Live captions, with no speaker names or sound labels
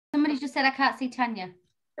Somebody's just said I can't see Tanya.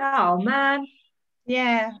 Oh, man.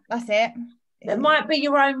 Yeah, that's it. It might be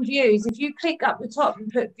your own views. If you click up the top and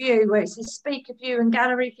put view where it says speaker view and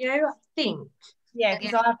gallery view, I think. Yeah,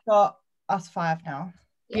 because I've got us 5 now.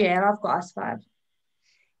 Yeah, I've got us 5.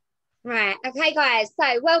 Right. Okay, guys.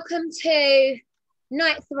 So welcome to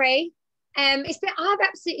night 3. I've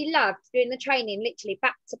absolutely loved doing the training, literally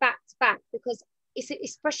back to back to back, because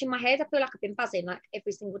it's fresh in my head. I feel like I've been buzzing like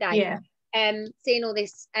every single day. Yeah. Seeing all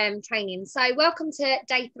this training. So welcome to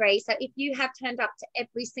day 3. So if you have turned up to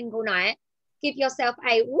every single night, give yourself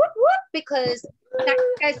a whoop whoop, because that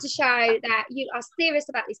goes to show that you are serious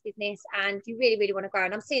about this business and you really, really want to grow.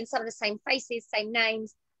 And I'm seeing some of the same faces, same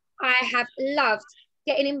names. I have loved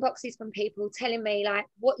getting inboxes from people telling me like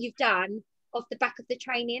what you've done off the back of the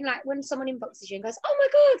training. Like when someone inboxes you and goes, oh my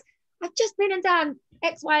God, I've just been and done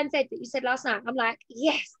X, Y, and Z that you said last night. I'm like,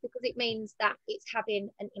 yes, because it means that it's having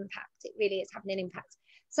an impact. It really is having an impact.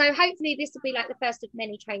 So hopefully this will be like the first of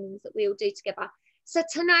many trainings that we all do together. So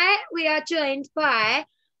tonight we are joined by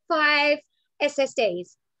 5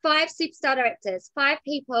 SSDs, 5 superstar directors, 5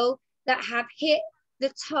 people that have hit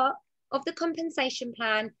the top of the compensation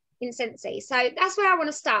plan in Sensi. So that's where I want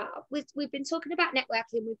to start. We've been talking about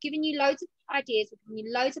networking. We've given you loads of ideas. We've given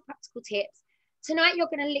you loads of practical tips. Tonight, you're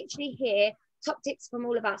going to literally hear top tips from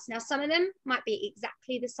all of us. Now, some of them might be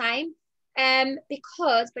exactly the same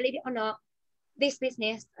because, believe it or not, this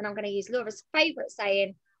business, and I'm going to use Laura's favourite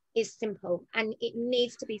saying, is simple. And it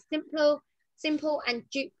needs to be simple and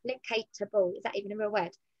duplicatable. Is that even a real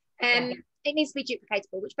word? It needs to be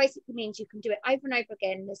duplicatable, which basically means you can do it over and over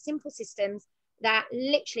again. There's simple systems that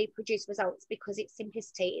literally produce results because it's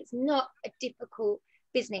simplicity. It's not a difficult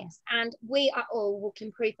business, and we are all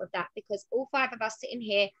walking proof of that, because all 5 of us sitting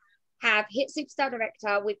here have hit superstar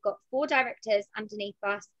director. We've got 4 directors underneath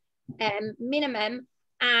us minimum,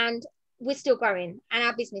 and we're still growing and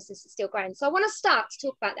our businesses are still growing. So I want to start to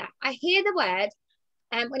talk about that. I hear the word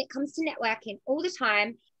when it comes to networking all the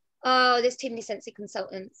time, oh, there's too many Sensi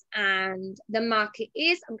consultants and the market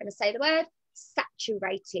is, I'm going to say the word,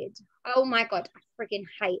 saturated. Oh my God, I frigging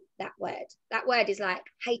hate that word. That word is like,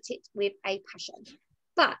 hate it with a passion.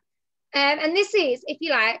 But, and this is, if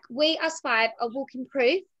you like, we us 5 are walking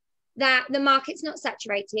proof that the market's not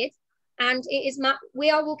saturated, and it is,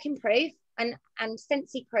 we are walking proof and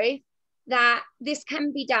Sensi proof that this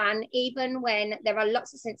can be done even when there are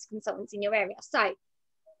lots of Sensi consultants in your area. So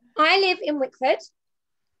I live in Wickford.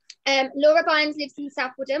 Laura Bynes lives in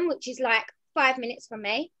South Woodham, which is like 5 minutes from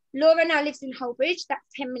me. Laura now lives in Holbridge, that's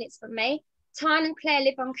 10 minutes from me. Tan and Claire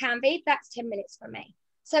live on Canby, that's 10 minutes from me.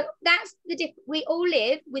 So that's the difference. We all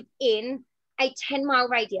live within a 10-mile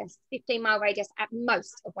radius, 15-mile radius at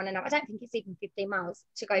most of one another. I don't think it's even 15 miles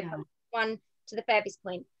to go from one to the furthest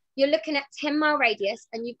point. You're looking at 10-mile radius,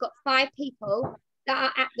 and you've got 5 people that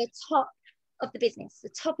are at the top of the business, the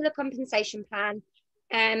top of the compensation plan.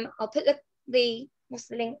 I'll put the what's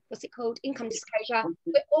the link? What's it called? Income disclosure.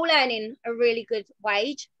 We're all earning a really good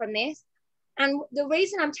wage from this. And the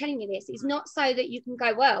reason I'm telling you this is not so that you can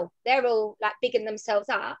go, well, they're all like bigging themselves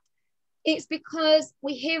up. It's because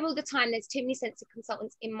we hear all the time there's too many Sensi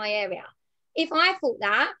consultants in my area. If I thought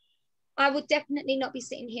that, I would definitely not be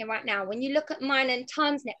sitting here right now. When you look at mine and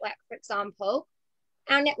Tan's network, for example,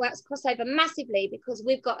 our networks cross over massively because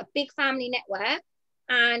we've got a big family network,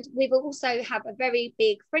 and we've also have a very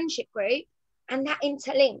big friendship group, and that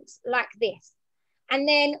interlinks like this. And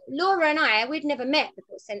then Laura and I, we'd never met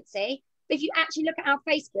before Sensi, but if you actually look at our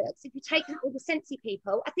Facebooks, if you take out all the Sensi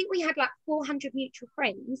people, I think we had like 400 mutual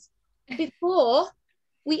friends before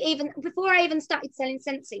I even started selling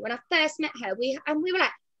Sensi. When I first met her, we were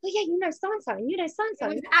like, oh yeah, you know so-and-so, and you know so-and-so.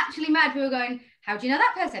 It was actually mad. We were going, how do you know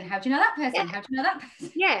that person? How do you know that person? Yeah. How do you know that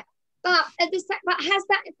person? Yeah, but has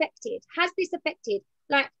this affected,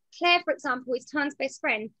 like Claire, for example, is Tan's best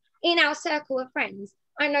friend in our circle of friends.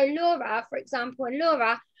 I know Laura, for example, and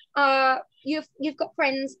Laura, you've got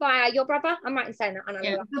friends via your brother. I'm right in saying that. I know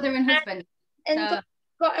Laura. Brother and husband. And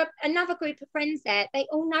got another group of friends there. They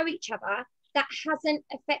all know each other. That hasn't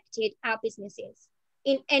affected our businesses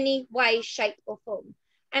in any way, shape, or form.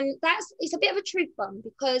 And it's a bit of a truth bomb,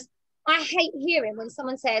 because I hate hearing when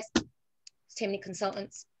someone says, "There's too many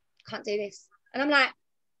consultants, can't do this," and I'm like,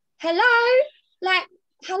 hello,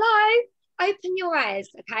 open your eyes,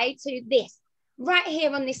 okay, to this right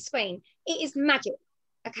here on this screen. It is magic,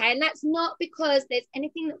 okay? And that's not because there's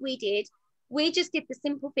anything that we did. We just did the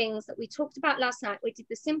simple things that we talked about last night. We did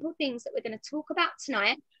the simple things that we're going to talk about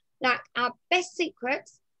tonight, like our best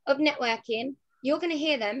secrets of networking. You're going to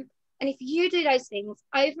hear them. And if you do those things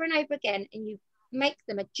over and over again, and you make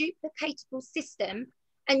them a duplicatable system,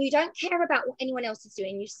 and you don't care about what anyone else is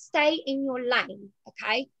doing, you stay in your lane,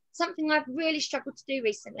 okay? something I've really struggled to do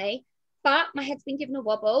recently, but my head's been given a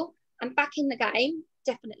wobble. I'm back in the game,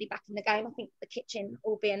 definitely back in the game. I think the kitchen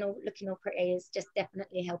all being all looking all pretty is just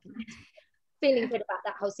definitely helping. Feeling good about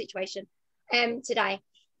that whole situation today.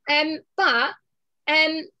 But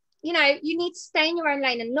you know, you need to stay in your own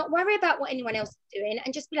lane and not worry about what anyone else is doing,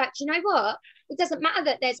 and just be like, do you know what? It doesn't matter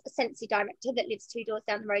that there's a Scentsy director that lives 2 doors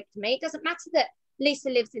down the road from me. It doesn't matter that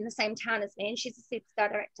Lisa lives in the same town as me and she's a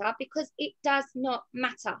superstar director, because it does not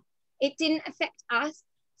matter. It didn't affect us,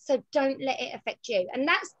 so don't let it affect you. And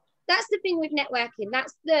that's the thing with networking.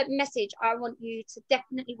 That's the message I want you to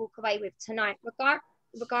definitely walk away with tonight,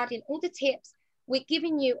 regarding all the tips. We're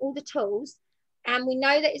giving you all the tools, and we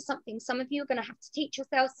know that it's something some of you are going to have to teach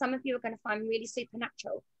yourselves. Some of you are going to find really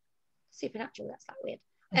supernatural, that's like weird.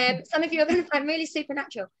 Some of you are going to find really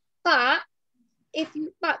supernatural, but if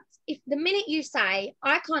the minute you say,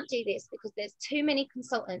 I can't do this because there's too many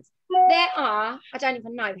consultants, there are, I don't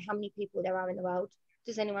even know how many people there are in the world.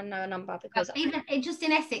 Does anyone know a number? Because even just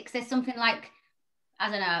in Essex, there's something like, I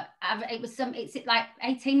don't know, it's like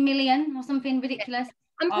 18 million or something ridiculous.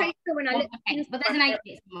 I'm pretty sure when I looked, but there's an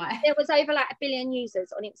 8 somewhere. There was over like 1 billion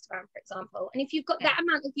users on Instagram, for example. And if you've got that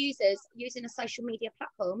amount of users using a social media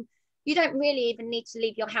platform, you don't really even need to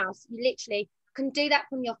leave your house. You literally can do that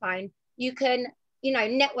from your phone. You can, you know,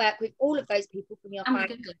 network with all of those people from your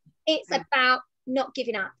phone. It's about not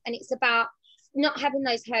giving up, and it's about not having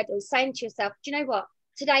those hurdles, saying to yourself, do you know what?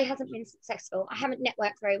 Today hasn't been successful. I haven't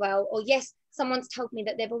networked very well. Or yes, someone's told me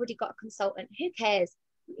that they've already got a consultant. Who cares?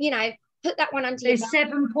 You know, put that one under your belt.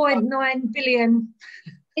 There's 7.9 billion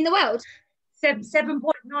in the world.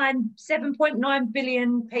 7.9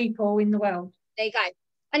 billion people in the world. There you go.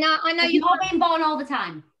 And I know you're being born all the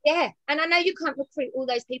time. Yeah, and I know you can't recruit all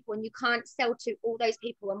those people, and you can't sell to all those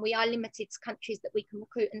people, and we are limited to countries that we can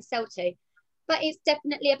recruit and sell to. But it's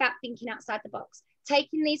definitely about thinking outside the box,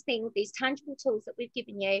 taking these things, these tangible tools that we've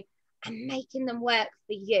given you, and making them work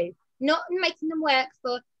for you. Not making them work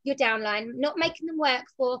for your downline, not making them work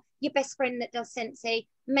for your best friend that does Scentsy,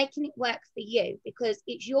 making it work for you, because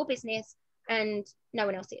it's your business and no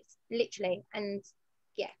one else is, literally. And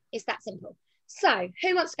yeah, it's that simple. So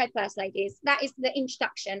who wants to go first, ladies? That is the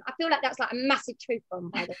introduction. I feel like that's like a massive truth bomb,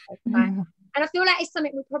 by the way. And I feel like it's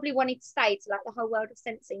something we probably wanted to say to like the whole world of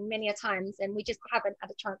Scentsy many a times, and we just haven't had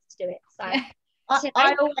a chance to do it. So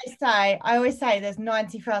I always say there's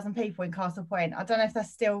 90,000 people in Castle Point. I don't know if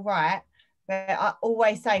that's still right, but I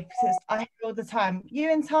always say, because I hear all the time,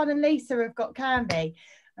 you and Tania and Lisa have got Canby,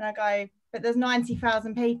 and I go, but there's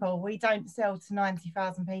 90,000 people. We don't sell to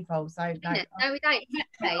 90,000 people. So no, we don't.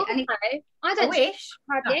 And I don't wish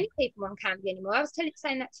hardly any people on Canby anymore. I was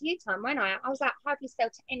saying that to you, Tom, when I was like, hardly sell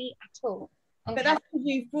to any at all. But that's because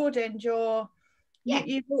you've broadened your,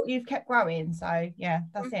 you've kept growing. So yeah,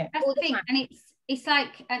 that's it. That's the thing, and it's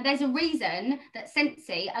like there's a reason that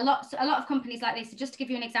Scentsy, a lot of companies like this. So just to give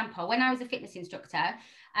you an example, when I was a fitness instructor,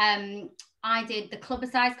 I did the clubber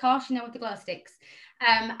size course, you know, with the glow sticks.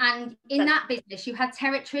 And in that business, you had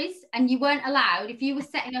territories, and you weren't allowed, if you were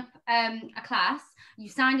setting up a class, you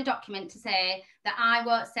signed a document to say that I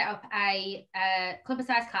won't set up a clubber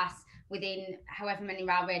size class within however many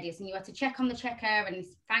mile radius, and you had to check on the checker and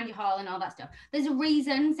find your hall and all that stuff. There's a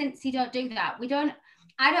reason Scentsy don't do that.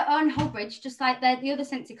 I don't own Hullbridge, just like the other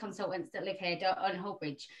Scentsy consultants that live here don't own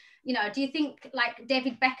Hullbridge. You know, do you think like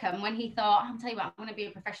David Beckham, when he thought, I'll tell you what, I'm going to be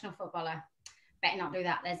a professional footballer, better not do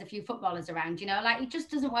that, there's a few footballers around, you know, like it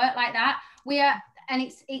just doesn't work like that.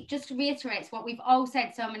 It just reiterates what we've all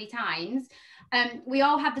said so many times. We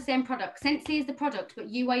all have the same product. Scentsy is the product, but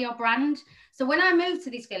you are your brand. So when I moved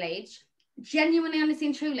to this village, genuinely, honestly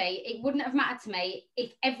and truly, it wouldn't have mattered to me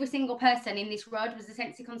if every single person in this road was a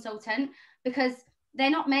Scentsy consultant, because they're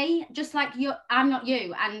not me, just like you, I'm not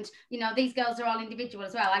you. And, you know, these girls are all individual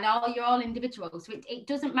as well. And you're all individuals. So it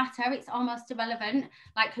doesn't matter. It's almost irrelevant,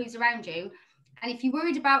 like who's around you. And if you're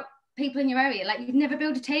worried about people in your area, like you'd never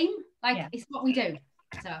build a team. Like it's what we do.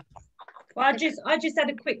 So, well, I just had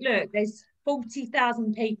a quick look. There's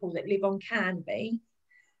 40,000 people that live on Canby,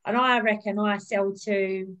 and I reckon I sell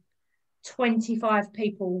to 25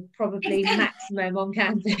 people probably maximum on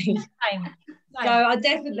Canby. Same. So I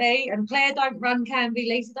definitely, and Claire don't run Canby,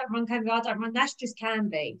 Lisa don't run Canby, I don't run. That's just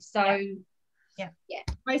Canby. So yeah.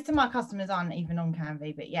 Most of my customers aren't even on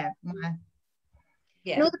Canby, but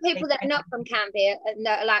and all the people that are not from Canby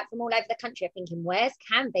are like from all over the country are thinking, where's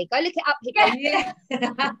Canby? Go look it up, people. Go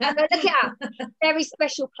look it up. Very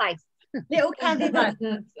special place. Little Canby,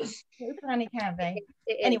 little tiny Canby.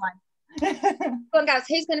 Anyway. Go on, guys.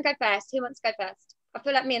 Who's going to go first? Who wants to go first? I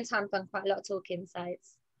feel like me and Tom have done quite a lot of talking, so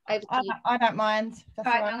it's over to you. I don't mind. That's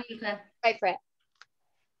all right. Go for it.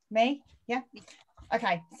 Me? Yeah.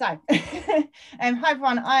 Okay, so hi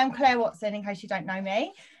everyone, I am Claire Watson, in case you don't know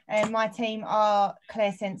me. My team are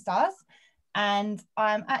Claire Sense Stars, and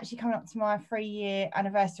I'm actually coming up to my 3-year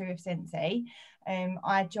anniversary of Sensi.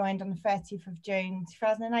 I joined on the 30th of June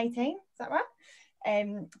 2018, is that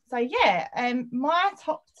right? So yeah, my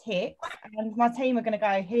top tip, and my team are going to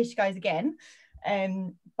go, here she goes again,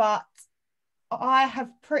 but I have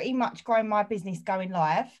pretty much grown my business going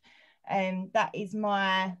live. That is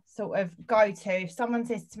my sort of go-to. If someone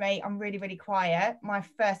says to me, I'm really, really quiet, my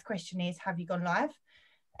first question is, have you gone live?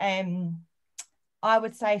 I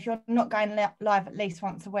would say if you're not going live at least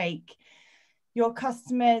once a week, your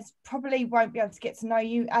customers probably won't be able to get to know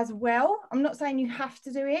you as well. I'm not saying you have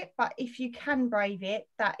to do it, but if you can brave it,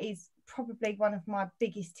 that is probably one of my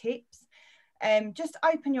biggest tips. Just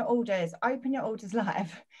open your orders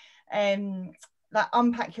live. Like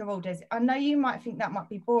unpack your orders. I know you might think that might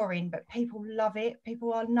be boring, but people love it.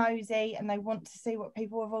 People are nosy and they want to see what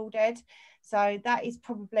people have ordered. So that is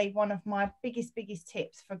probably one of my biggest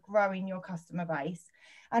tips for growing your customer base,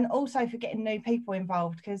 and also for getting new people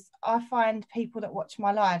involved, because I find people that watch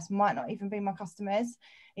my lives might not even be my customers.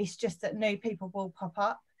 It's just that new people will pop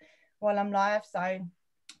up while I'm live. So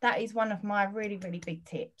that is one of my really, really big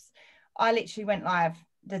tips. I literally went live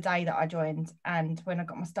the day that I joined and when I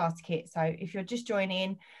got my starter kit. So if you're just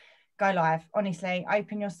joining, go live. Honestly,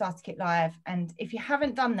 open your starter kit live. And if you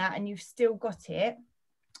haven't done that and you've still got it,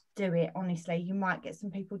 do it. Honestly, you might get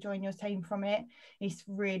some people join your team from it. It's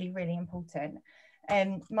really, really important.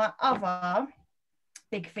 My other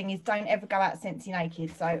big thing is don't ever go out Sensi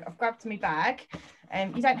naked. So I've grabbed my bag.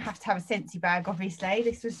 You don't have to have a Sensi bag, obviously.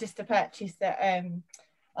 This was just a purchase that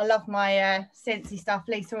I love my Sensi stuff.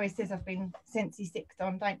 Lisa always says I've been Sensi sicked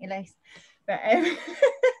on, don't you, Lisa? But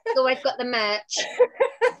always got the merch.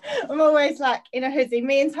 I'm always like in a hoodie.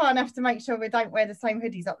 Me and Tania have to make sure we don't wear the same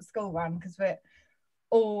hoodies up the school run, because we're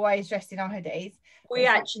always dressed in our hoodies. We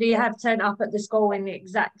actually have turned up at the school in the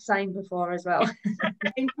exact same before as well.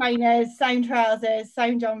 Same trainers, same trousers,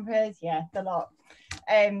 same jumpers, yeah, the lot.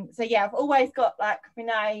 So yeah, I've always got like my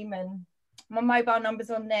name and my mobile numbers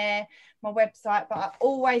on there, my website, but I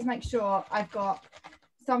always make sure I've got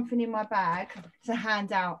something in my bag to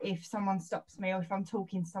hand out if someone stops me or if I'm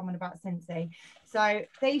talking to someone about Sensi. So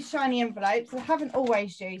these shiny envelopes, I haven't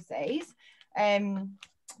always used these,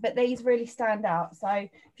 but these really stand out. So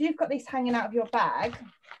if you've got this hanging out of your bag,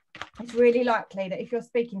 it's really likely that if you're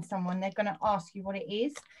speaking to someone, they're going to ask you what it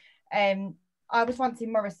is. I was once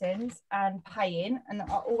in Morrison's and paying, and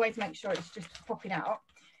I always make sure it's just popping out.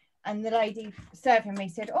 And the lady serving me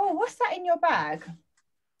said, oh, what's that in your bag?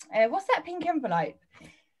 What's that pink envelope?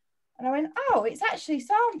 And I went, oh, it's actually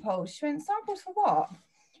samples. She went, samples for what?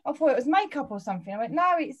 I thought it was makeup or something. I went,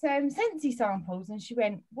 no, it's Sensi samples. And she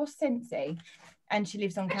went, what's Sensi? And she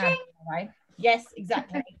lives on campus, right? Yes,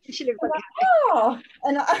 exactly. She lives on like, oh,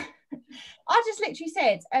 and I just literally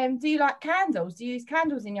said, do you like candles? Do you use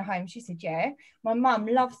candles in your home? She said, yeah. My mum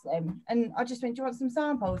loves them. And I just went, do you want some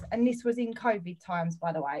samples? And this was in COVID times,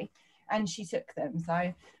 by the way. And she took them.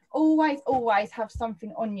 So always have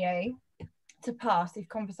something on you to pass if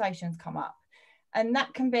conversations come up. And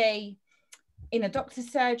that can be in a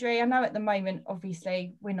doctor's surgery. I know at the moment,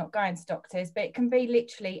 obviously, we're not going to doctors, but it can be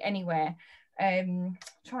literally anywhere.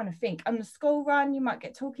 Trying to think, on the school run, you might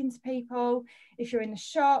get talking to people. If you're in the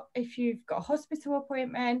shop, if you've got a hospital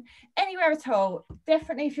appointment, anywhere at all.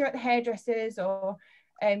 Definitely if you're at the hairdressers or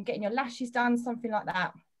getting your lashes done, something like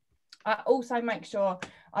that. I also make sure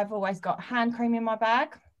I've always got hand cream in my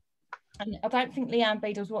bag. And I don't think Leanne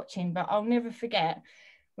Beadle's watching, but I'll never forget,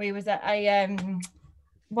 we was at a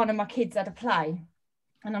one of my kids had a play,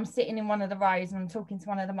 and I'm sitting in one of the rows and I'm talking to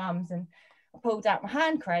one of the mums, and I pulled out my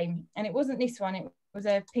hand cream, and it wasn't this one, it was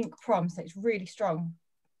a pink prom, so it's really strong.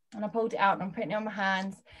 And I pulled it out and I'm putting it on my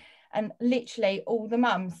hands, and literally all the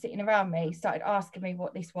mums sitting around me started asking me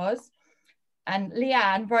what this was. And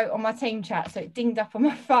Leanne wrote on my team chat, so it dinged up on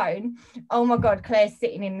my phone, oh my God, Claire's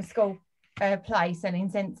sitting in the school play selling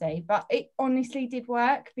Sensi. But it honestly did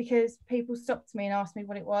work, because people stopped me and asked me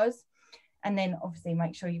what it was. And then obviously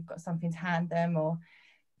make sure you've got something to hand them or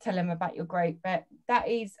tell them about your group. But that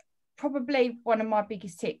is probably one of my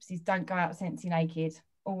biggest tips, is don't go out Sensi naked.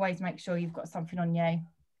 Always make sure you've got something on you.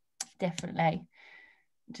 Definitely.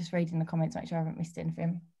 Just reading the comments, make sure I haven't missed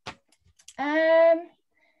anything.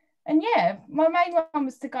 And yeah, my main one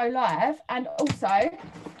was to go live and also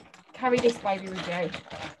carry this baby with you.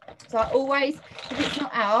 So I always, if it's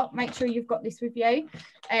not out, make sure you've got this with you.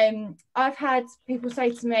 I've had people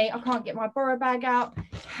say to me, I can't get my borrow bag out,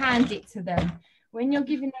 hand it to them. when you're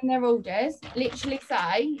giving them their orders, literally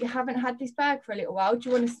say, you haven't had this bag for a little while, do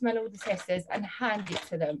you want to smell all the testers, and hand it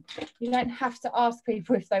to them. You don't have to ask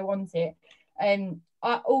people if they want it.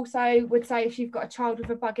 I also would say, if you've got a child with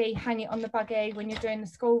a buggy, hang it on the buggy when you're doing the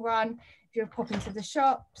school run. If you're popping to the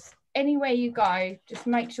shops, anywhere you go, just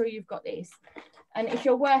make sure you've got this. And if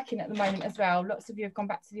you're working at the moment as well, lots of you have gone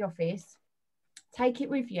back to the office, take it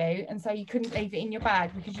with you and say you couldn't leave it in your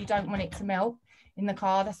bag because you don't want it to melt in the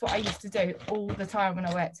car. That's what I used to do all the time when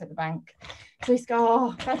I worked at the bank. So I used to go,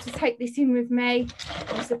 oh, I have to take this in with me.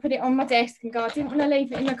 I used to put it on my desk and go, I didn't want to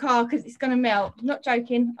leave it in the car because it's going to melt. I'm not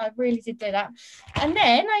joking, I really did do that. And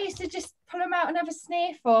then I used to just pull them out and have a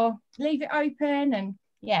sniff or leave it open. And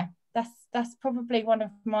yeah, that's probably one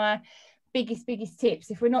of my biggest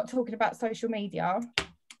tips. If we're not talking about social media,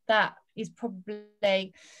 that is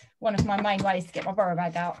probably one of my main ways to get my borrow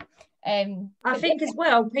bag out. I think as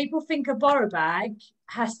well, people think a borrow bag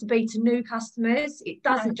has to be to new customers. It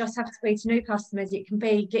doesn't just have to be to new customers. It can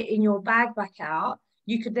be getting your bag back out.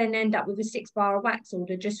 You could then end up with a 6-bar of wax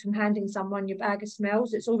order just from handing someone your bag of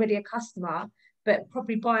smells. It's already a customer, but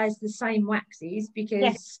probably buys the same waxes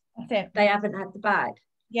because they haven't had the bag.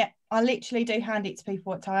 Yeah, I literally do hand it to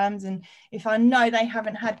people at times, and if I know they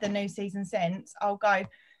haven't had the new season scents, I'll go,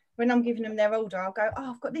 when I'm giving them their order, I'll go,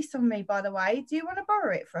 oh, I've got this on me, by the way, do you want to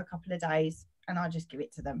borrow it for a couple of days? And I'll just give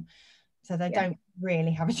it to them, so they don't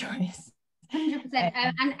really have a choice. 100%.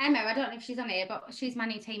 And Emma, I don't know if she's on here, but she's my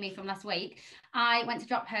new teamie from last week. I went to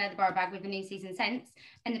drop her the borrow bag with the new season scents,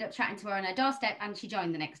 ended up chatting to her on her doorstep, and she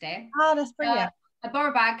joined the next day. Oh, that's brilliant. A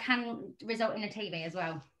borrow bag can result in a TV as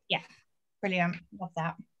well. Yeah, brilliant. Love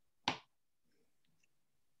that.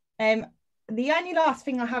 The only last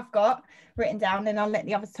thing I have got written down, and I'll let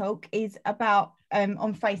the others talk, is about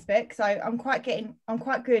on Facebook. So I'm quite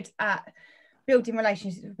good at building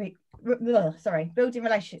relationships with people. Building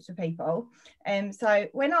relationships with people. So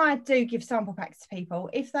when I do give sample packs to people,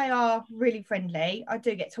 if they are really friendly, I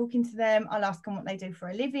do get talking to them. I'll ask them what they do for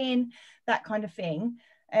a living, that kind of thing.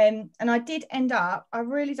 And I did end up, I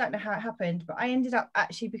really don't know how it happened, but I ended up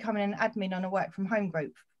actually becoming an admin on a work from home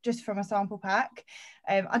group just from a sample pack.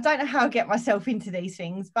 I don't know how I get myself into these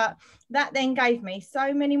things, but that then gave me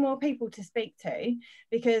so many more people to speak to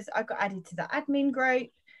because I got added to the admin group.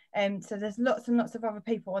 So there's lots and lots of other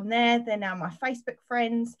people on there. They're now my Facebook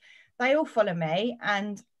friends. They all follow me,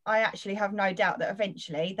 and I actually have no doubt that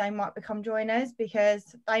eventually they might become joiners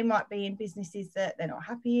because they might be in businesses that they're not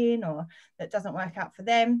happy in or that doesn't work out for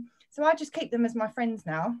them. So I just keep them as my friends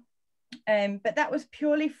now. But that was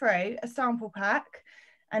purely through a sample pack,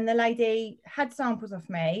 and the lady had samples of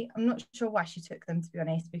me. I'm not sure why she took them, to be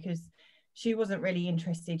honest, because she wasn't really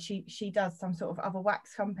interested. She does some sort of other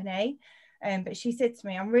wax company. But she said to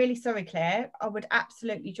me, I'm really sorry, Claire, I would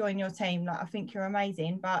absolutely join your team. Like, I think you're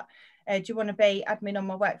amazing, but do you want to be admin on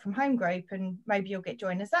my work from home group and maybe you'll get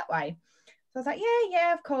joiners that way? So I was like,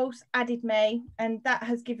 yeah, of course, added me. And that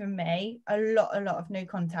has given me a lot of new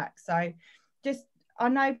contacts. So just, I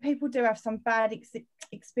know people do have some bad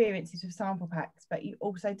experiences with sample packs, but you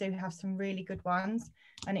also do have some really good ones,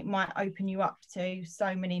 and it might open you up to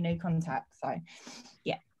so many new contacts. So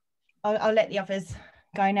yeah, I'll let the others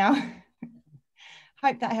go now.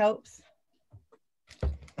 Hope that helps.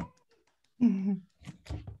 Want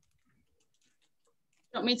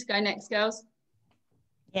me to go next, girls?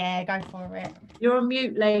 Yeah, go for it. You're on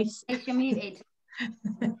mute, Lise. You're muted.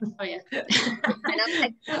 Oh yeah.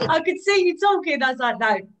 I could see you talking. I was like,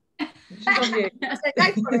 no, she's on mute. So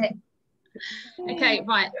go for it. Okay,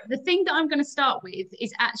 right. The thing that I'm going to start with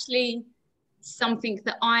is actually something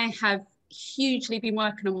that I have hugely been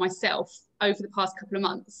working on myself over the past couple of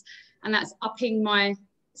months, and that's upping my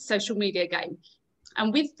social media game.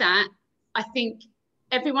 And with that, I think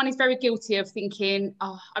everyone is very guilty of thinking,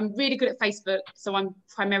 oh, I'm really good at Facebook, so I'm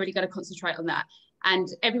primarily going to concentrate on that. And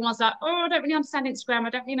everyone's like, oh, I don't really understand Instagram.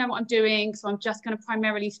 I don't really know what I'm doing. So I'm just going to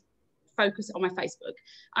primarily focus on my Facebook.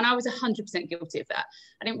 And I was 100% guilty of that.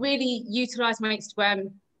 I didn't really utilize my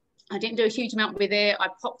Instagram. I didn't do a huge amount with it. I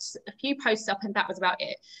popped a few posts up and that was about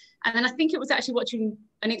it. And then I think it was actually watching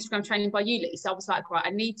an Instagram training by you, Lisa. I was like, right,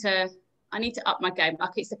 I need to up my game.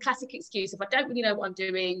 Like, it's a classic excuse if I don't really know what I'm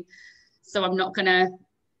doing, so I'm not gonna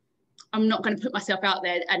put myself out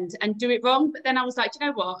there and do it wrong. But then I was like, you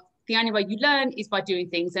know what? The only way you learn is by doing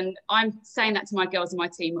things. And I'm saying that to my girls in my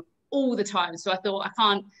team all the time. So I thought I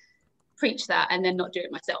can't preach that and then not do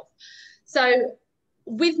it myself. So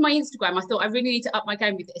with my Instagram, I thought I really need to up my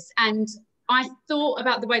game with this. And I thought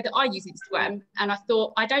about the way that I use Instagram, and I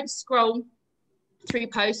thought I don't scroll through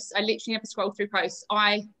posts. I literally never scroll through posts.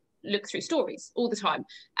 I look through stories all the time,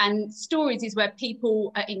 and stories is where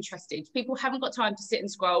people are interested. People haven't got time to sit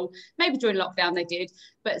and scroll. Maybe during lockdown they did,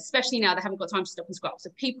 but especially now they haven't got time to stop and scroll. So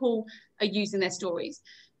people are using their stories.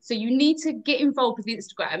 So you need to get involved with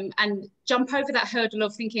Instagram and jump over that hurdle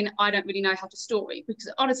of thinking, I don't really know how to story,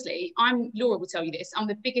 because honestly, Laura will tell you this, I'm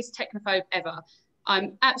the biggest technophobe ever.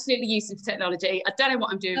 I'm absolutely useless for technology. I don't know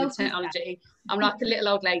what I'm doing with technology. I'm like a little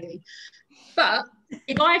old lady. But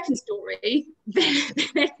if I can story, then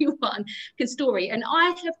anyone can story. And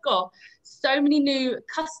I have got so many new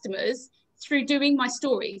customers through doing my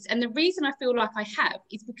stories. And the reason I feel like I have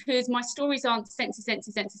is because my stories aren't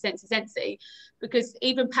sensy. Because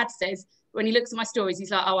even Pad says, when he looks at my stories,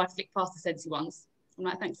 he's like, oh, I flick past the sensy ones. I'm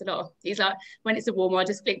like, thanks a lot. He's like, when it's a warmer, I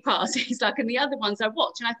just flick past. He's like, and the other ones I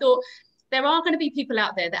watch. And I thought, there are going to be people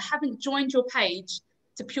out there that haven't joined your page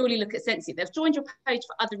to purely look at Sensei. They've joined your page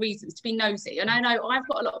for other reasons, to be nosy. And I know I've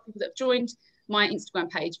got a lot of people that have joined my Instagram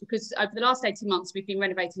page because over the last 18 months, we've been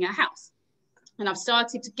renovating our house. And I've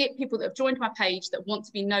started to get people that have joined my page that want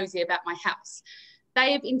to be nosy about my house.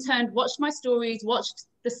 They have in turn watched my stories, watched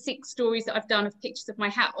the 6 stories that I've done of pictures of my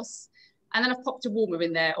house. And then I've popped a warmer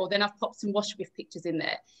in there, or then I've popped some wash with pictures in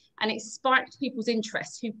there. And it sparked people's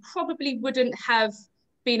interest who probably wouldn't have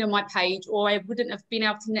been on my page, or I wouldn't have been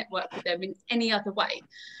able to network with them in any other way.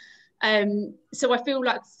 So I feel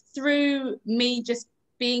like through me just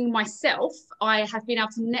being myself, I have been able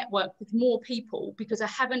to network with more people because I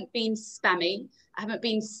haven't been spammy, I haven't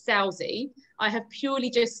been salesy. I have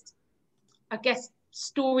purely just, I guess,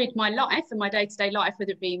 storied my life and my day-to-day life,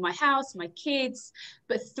 whether it be my house, my kids,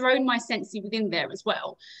 but thrown my Sensei within there as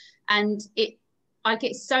well. And I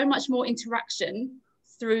get so much more interaction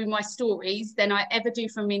through my stories than I ever do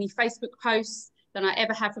from any Facebook posts, than I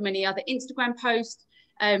ever have from any other Instagram post.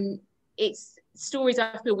 It's stories,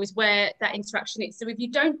 I feel, is where that interaction is. So if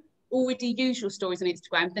you don't already use your stories on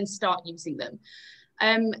Instagram, then start using them.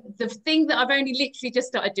 The thing that I've only literally just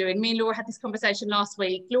started doing, me and Laura had this conversation last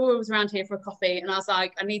week. Laura was around here for a coffee and I was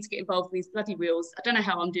like, I need to get involved with these bloody reels. I don't know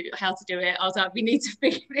how to do it. I was like, we need to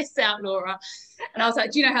figure this out, Laura. And I was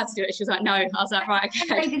like, do you know how to do it? She was like, no. I was like, right,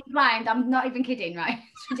 okay. Blind. I'm not even kidding, right?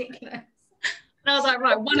 It's ridiculous. And I was like,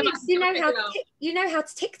 right, one of us. You know how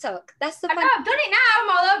to TikTok. That's the fun. I've done it now. I'm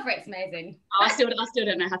all over it. It's amazing. Oh, I still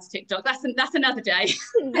don't know how to TikTok. That's another day.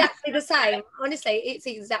 Exactly the same. Honestly, it's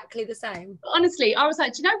exactly the same. But honestly, I was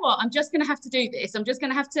like, do you know what? I'm just going to have to do this. I'm just going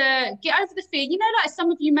to have to get over the fear. You know, like some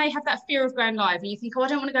of you may have that fear of going live and you think, oh, I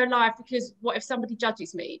don't want to go live because what if somebody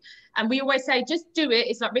judges me? And we always say, just do it.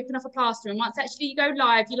 It's like ripping off a plaster. And once actually you go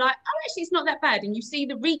live, you're like, oh, actually, it's not that bad. And you see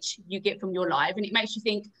the reach you get from your live and it makes you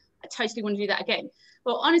think, I totally want to do that again.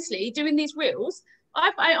 Well, honestly, doing these reels,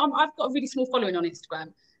 I've got a really small following on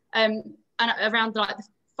Instagram, and around like the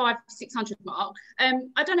 500-600 mark.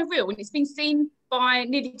 I've done a reel and it's been seen by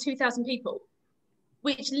nearly 2,000 people,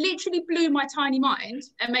 which literally blew my tiny mind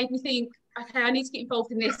and made me think, okay, I need to get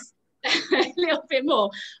involved in this a little bit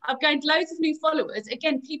more. I've gained loads of new followers.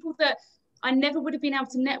 Again, people that I never would have been able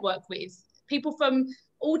to network with, people from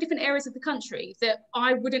all different areas of the country that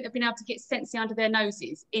I wouldn't have been able to get Sensei under their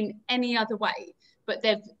noses in any other way. But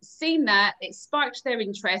they've seen that, it sparked their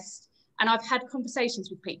interest, and I've had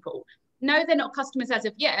conversations with people. No, they're not customers as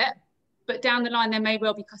of yet, but down the line, there may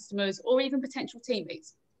well be customers or even potential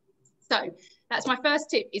teammates. So that's my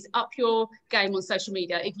first tip, is up your game on social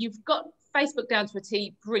media. If you've got Facebook down to a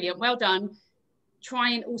T, brilliant, well done.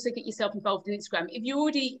 Try and also get yourself involved in Instagram. If you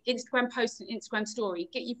already Instagram post an Instagram story,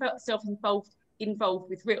 get yourself involved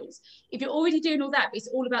with reels. If you're already doing all that, but it's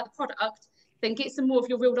all about the product, then get some more of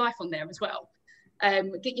your real life on there as well.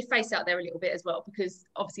 Get your face out there a little bit as well, because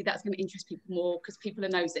obviously that's going to interest people more because people are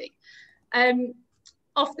nosy.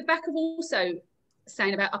 Off the back of also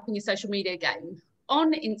saying about upping your social media game,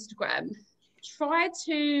 on Instagram, try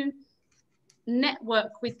to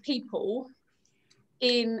network with people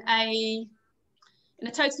in a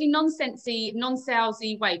totally non-sensy,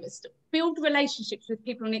 non-salesy way, but build relationships with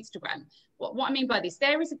people on Instagram. What I mean by this,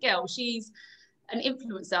 there is a girl, she's an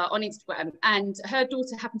influencer on Instagram, and her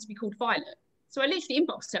daughter happened to be called Violet. So I literally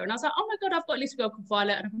inboxed her and I was like, oh my God, I've got a little girl called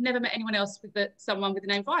Violet and I've never met anyone else with someone with the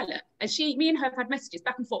name Violet. And me and her have had messages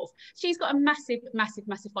back and forth. She's got a massive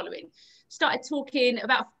following. Started talking.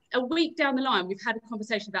 About a week down the line, we've had a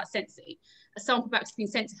conversation about Sensei. A sample pack's been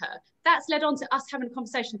sent to her. That's led on to us having a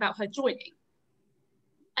conversation about her joining.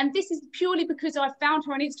 And this is purely because I found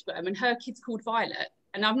her on Instagram and her kid's called Violet.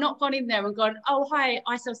 And I've not gone in there and gone, oh, hi,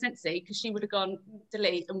 I sell Sensei, because she would have gone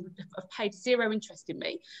delete and would have paid zero interest in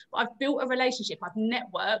me. But I've built a relationship, I've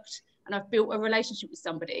networked, and I've built a relationship with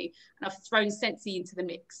somebody, and I've thrown Sensei into the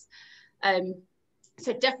mix.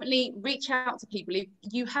 So definitely reach out to people if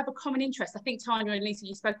you have a common interest. I think Tania and Lisa,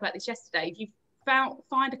 you spoke about this yesterday. If you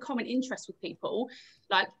find a common interest with people,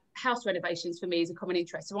 like house renovations for me is a common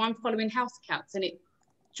interest. So I'm following house accounts, and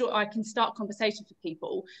I can start conversations with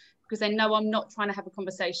people because they know I'm not trying to have a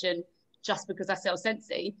conversation just because I sell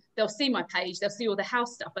Scentsy. They'll see my page, they'll see all the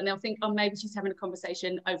house stuff, and they'll think, oh, maybe she's having a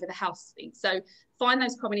conversation over the house thing. So find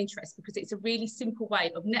those common interests, because it's a really simple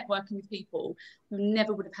way of networking with people who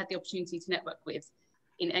never would have had the opportunity to network with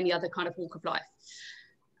in any other kind of walk of life.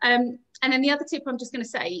 And then the other tip I'm just going to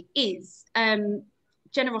say is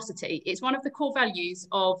generosity. It's one of the core values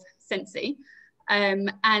of Scentsy.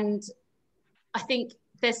 And I think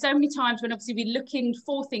there's so many times when obviously we're looking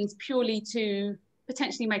for things purely to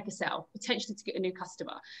potentially make a sale, potentially to get a new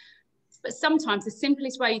customer. But sometimes the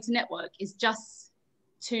simplest way to network is just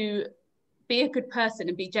to be a good person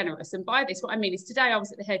and be generous. And by this, what I mean is, today I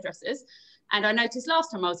was at the hairdresser's, and I noticed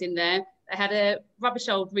last time I was in there, they had a rubbish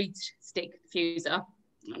old reed stick diffuser.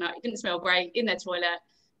 I know it didn't smell great in their toilet.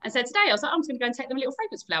 And so today I was like, I'm just going to go and take them a little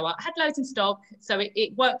fragrance flower. I had loads in stock, so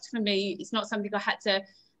it worked for me. It's not something I had to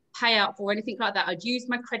pay out for or anything like that. I'd used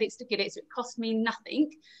my credits to get it, so it cost me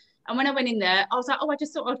nothing. And when I went in there, I was like, oh, I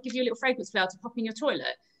just thought I'd give you a little fragrance flower to pop in your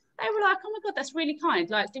toilet. They were like, oh my God, that's really kind.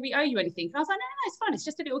 Like, do we owe you anything? And I was like, no, it's fine. It's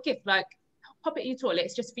just a little gift. Like, pop it in your toilet.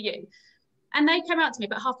 It's just for you. And they came out to me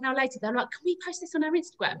about half an hour later. They're like, can we post this on our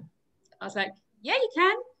Instagram? I was like, yeah, you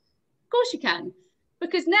can. Of course you can.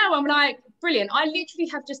 Because now I'm like, brilliant. I literally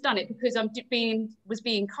have just done it because I'm was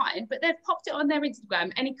being kind, but they've popped it on their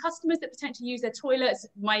Instagram. Any customers that potentially use their toilets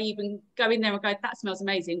might even go in there and go, that smells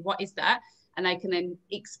amazing. What is that? And they can then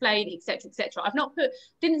explain, etc., etc. I've not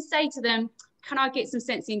didn't say to them, can I get some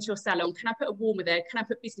Scentsy into your salon? Can I put a warmer there? Can I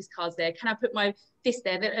put business cards there? Can I put my this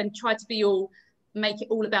there? And try to make it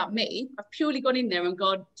all about me. I've purely gone in there and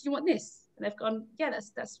gone, do you want this? And they've gone, yeah,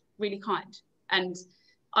 that's really kind. And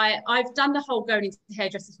I've done the whole going into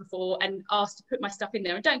hairdressers before and asked to put my stuff in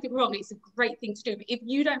there. And don't get me wrong, it's a great thing to do. But if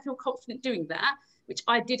you don't feel confident doing that, which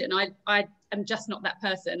I didn't, I am just not that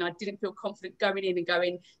person. I didn't feel confident going in and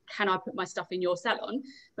going, can I put my stuff in your salon?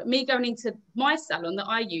 But me going into my salon that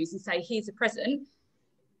I use and say, here's a present,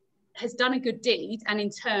 has done a good deed. And in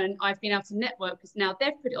turn, I've been able to network because now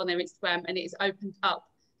they've put it on their Instagram and it has opened up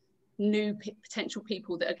new potential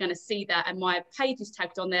people that are going to see that. And my page is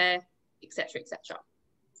tagged on there, etc., etc.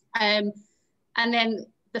 And then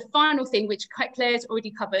the final thing, which Claire's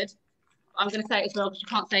already covered, I'm going to say it as well because you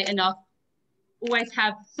can't say it enough. Always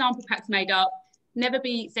have sample packs made up. Never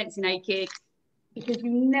be Scentsy naked, because you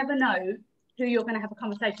never know who you're going to have a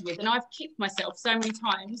conversation with. And I've kicked myself so many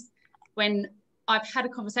times when I've had a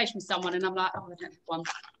conversation with someone and I'm like, oh, I don't have one.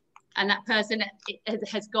 And that person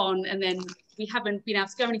has gone, and then we haven't been able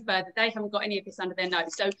to go any further. They haven't got any of this under their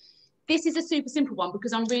nose. So this is a super simple one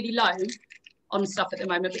because I'm really low on stuff at the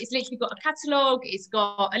moment, but it's literally got a catalogue, it's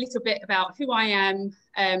got a little bit about who I am,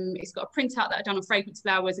 it's got a printout that I've done on fragrance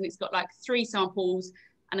flowers, and it's got like 3 samples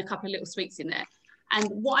and a couple of little sweets in there. And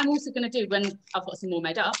what I'm also going to do when I've got some more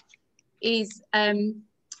made up is going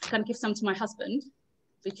to give some to my husband,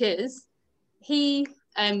 because he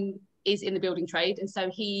is in the building trade, and so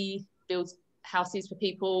he builds houses for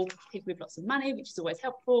people with lots of money, which is always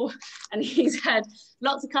helpful. And he's had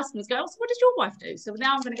lots of customers go, oh, so what does your wife do? So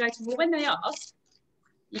now I'm going to go to, well, when they ask,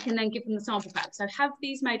 you can then give them the sample pack. So have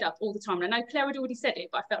these made up all the time. And I know Claire had already said it,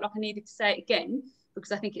 but I felt like I needed to say it again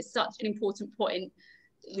because I think it's such an important point.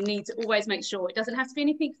 You need to always make sure it doesn't have to be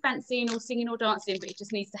anything fancy or singing or dancing, but it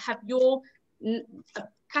just needs to have your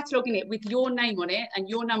catalogue in it with your name on it and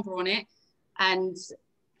your number on it, and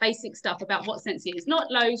basic stuff about what Scentsy is. Not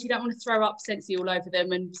loads, you don't want to throw up Scentsy all over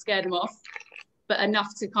them and scare them off, but enough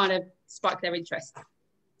to kind of spark their interest.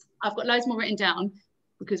 I've got loads more written down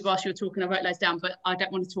because whilst you were talking, I wrote loads down, but I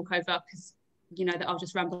don't want to talk over because you know that I'll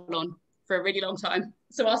just ramble on for a really long time.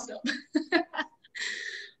 So I'll stop.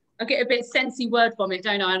 I get a bit Scentsy word vomit,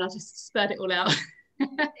 don't I? And I just spurred it all out.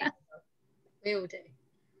 We all do.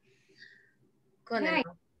 Go on, Okay.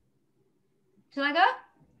 Shall I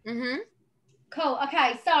go? Mm-hmm. Cool.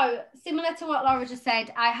 Okay, so similar to what Laura just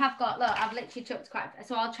said, I have got, look, I've literally chucked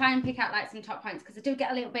so I'll try and pick out like some top points because I do get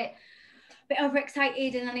a little bit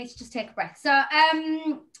overexcited and I need to just take a breath. So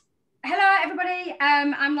hello everybody,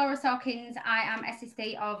 I'm Laura Sawkins. I am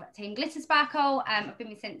SSD of Team Glitter Sparkle. I've been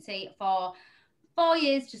with Scentsy for 4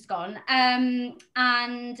 years just gone,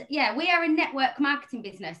 and yeah, we are a network marketing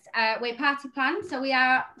business. We're party plan, so we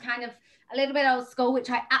are kind of a little bit old school, which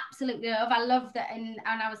I absolutely love. I love that, and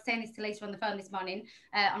I was saying this to Lisa on the phone this morning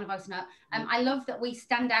on a voice note. I love that we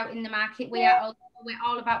stand out in the market. We're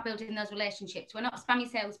all about building those relationships. We're not spammy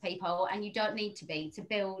salespeople, and you don't need to be to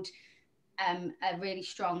build a really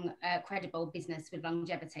strong, credible business with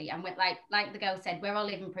longevity. And we're, like the girl said, we're all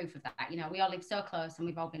living proof of that. You know, we all live so close and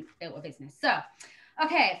we've all built a business. So,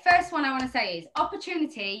 okay, first one I want to say is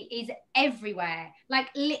opportunity is everywhere, like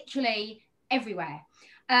literally everywhere.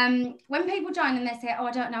 When people join and they say, oh,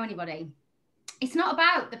 I don't know anybody, it's not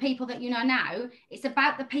about the people that you know now. It's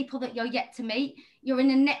about the people that you're yet to meet. You're in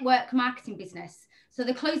a network marketing business. So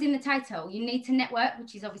the clue's in the title. You need to network,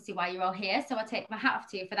 which is obviously why you're all here. So I take my hat off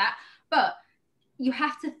to you for that. But you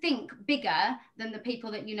have to think bigger than the people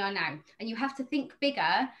that you know now. And you have to think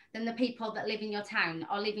bigger than the people that live in your town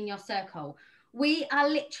or live in your circle. We are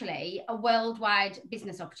literally a worldwide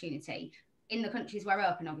business opportunity in the countries we're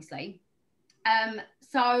open, obviously.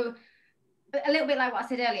 So a little bit like what I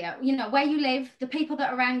said earlier, you know, where you live, the people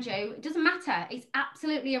that are around you, it doesn't matter. It's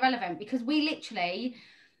absolutely irrelevant, because we literally,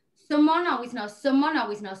 someone always knows, someone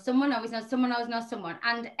always knows, someone always knows, someone always knows someone.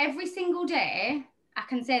 And every single day, I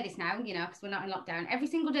can say this now, you know, because we're not in lockdown, every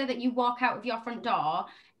single day that you walk out of your front door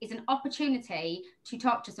is an opportunity to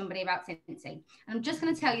talk to somebody about Scentsy. And I'm just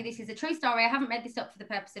going to tell you, this is a true story. I haven't made this up for the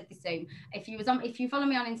purpose of this Zoom. If you follow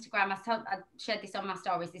me on Instagram, I shared this on my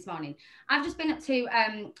stories this morning. I've just been up to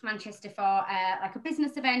Manchester for like a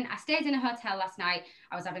business event. I stayed in a hotel last night.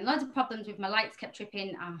 I was having loads of problems with my lights, kept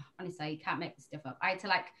tripping. Honestly, you can't make this stuff up. I had to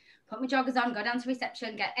like put my joggers on, go down to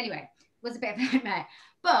reception, anyway, it was a bit of a nightmare.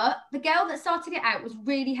 But the girl that sorted it out was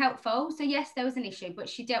really helpful. So yes, there was an issue, but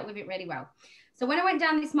she dealt with it really well. So when I went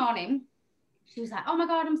down this morning, she was like, oh my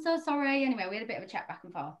God, I'm so sorry. Anyway, we had a bit of a chat back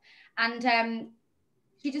and forth. And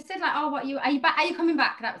she just said like, oh, are you back? Are you coming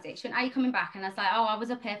back? That was it. She went, are you coming back? And I was like, oh, I was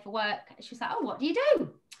up here for work. She was like, oh, what do you do?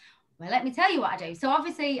 Well, let me tell you what I do. So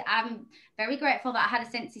obviously I'm very grateful that I had a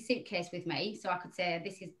Scentsy suitcase with me, so I could say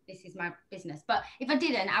this is my business. But if I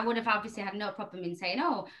didn't, I would have obviously had no problem in saying,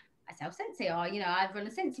 oh, I sell Scentsy, or, you know, I run a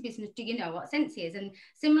Scentsy business. Do you know what Scentsy is? And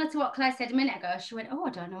similar to what Claire said a minute ago, she went, oh, I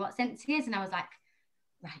don't know what Scentsy is. And I was like,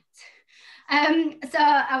 right.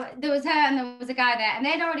 There was her and there was a guy there, and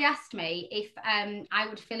they'd already asked me if I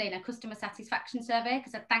would fill in a customer satisfaction survey,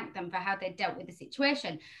 because I thanked them for how they dealt with the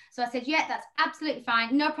situation. So I said, yeah, that's absolutely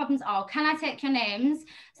fine, no problems at all. Can I take your names?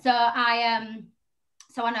 So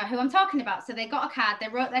I know who I'm talking about. So they got a card, they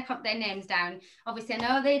wrote their names down. Obviously, I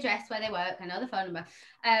know the address where they work, I know the phone number.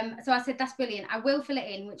 So I said, that's brilliant. I will fill it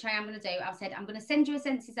in, which I am going to do. I said, I'm going to send you a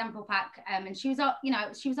Scentsy sample pack. And she was all, you know,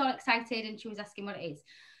 she was all excited and she was asking what it is.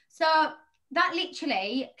 So that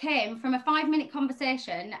literally came from a 5-minute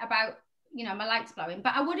conversation about, you know, my lights blowing.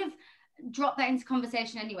 But I would have dropped that into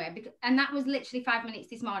conversation anyway, because, and that was literally 5 minutes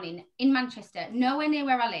this morning in Manchester, nowhere near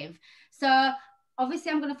where I live. So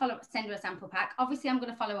obviously I'm going to send her a sample pack. Obviously I'm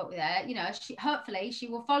going to follow up with her. You know, hopefully she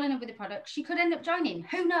will fall in love with the product. She could end up joining,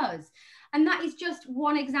 who knows? And that is just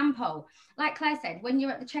one example. Like Claire said, when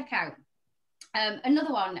you're at the checkout,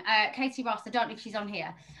 another one, Katie Ross, I don't know if she's on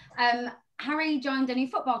here. Harry joined a new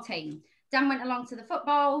football team. Dan went along to the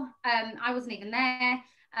football. I wasn't even there.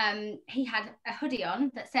 He had a hoodie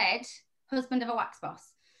on that said, husband of a wax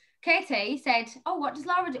boss. Katie said, oh, what does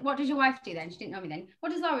Laura do? What does your wife do then? She didn't know me then.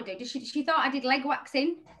 What does Laura do? She thought I did leg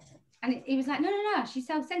waxing. And he was like, no, she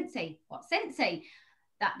sells Scentsy. What Scentsy?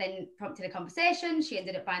 That then prompted a conversation. She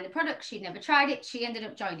ended up buying the product. She'd never tried it. She ended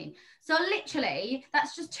up joining. So literally,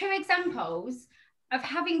 that's just 2 examples of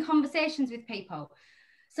having conversations with people.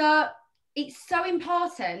 So it's so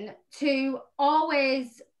important to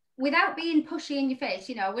always, without being pushy in your face,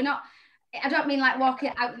 you know, I don't mean like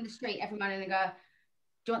walking out in the street every morning and go,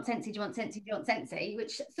 do you want Scentsy? Do you want Scentsy? Do you want Scentsy?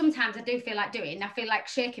 Which sometimes I do feel like doing. I feel like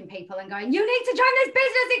shaking people and going, you need to join this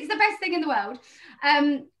business. It's the best thing in the world.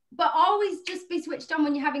 But always just be switched on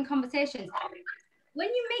when you're having conversations. When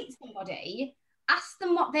you meet somebody, ask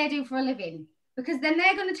them what they do for a living, because then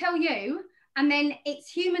they're going to tell you, and then it's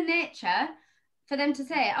human nature for them to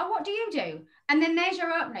say, oh, what do you do? And then there's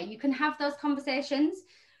your opener. You can have those conversations.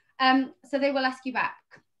 So they will ask you back.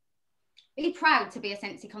 Be proud to be a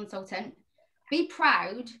Scentsy consultant. Be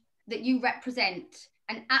proud that you represent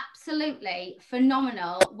an absolutely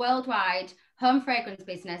phenomenal worldwide home fragrance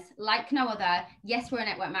business like no other. Yes, we're a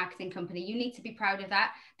network marketing company. You need to be proud of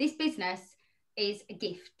that. This business is a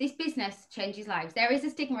gift. This business changes lives. There is a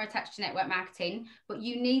stigma attached to network marketing, but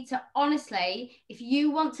you need to honestly, if you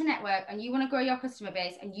want to network and you want to grow your customer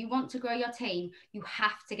base and you want to grow your team, you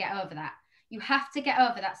have to get over that. You have to get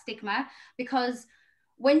over that stigma, because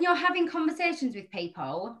when you're having conversations with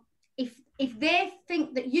people, if they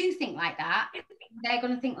think that you think like that, they're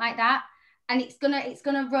going to think like that, and it's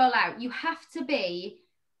gonna roll out. You have to be,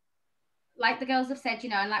 like the girls have said, you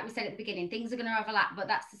know, and like we said at the beginning, things are going to overlap, but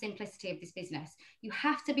that's the simplicity of this business. You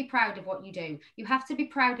have to be proud of what you do. You have to be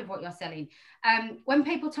proud of what you're selling. When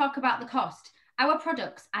people talk about the cost, Our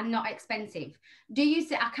products are not expensive. Do you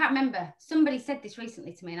see, I can't remember, somebody said this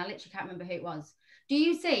recently to me and I literally can't remember who it was. Do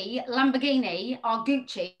you see Lamborghini or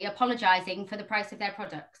Gucci apologising for the price of their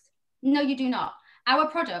products? No, you do not. Our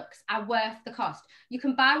products are worth the cost. You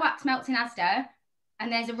can buy wax melts in Asda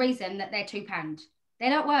and there's a reason that they're £2. They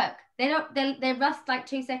don't work. They rust like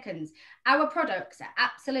 2 seconds. Our products are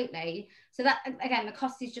absolutely, so that again, the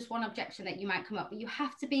cost is just one objection that you might come up, but you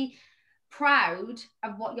have to be proud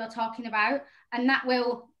of what you're talking about, and that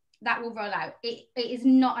will roll out. It is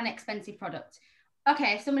not an expensive product.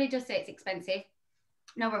 Okay, if somebody does say it's expensive,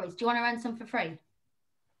 no worries. Do you want to earn some for free?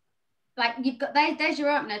 Like you've got, there's your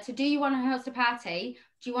opener to, do you want to host a party?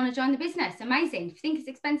 Do you want to join the business? Amazing. If you think it's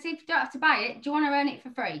expensive, you don't have to buy it. Do you want to earn it for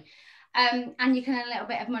free? And you can earn a little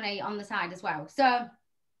bit of money on the side as well. So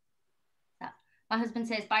my husband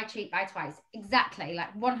says, buy cheap, buy twice. Exactly,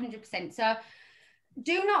 like 100%. So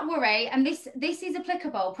do not worry. And this is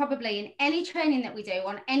applicable probably in any training that we do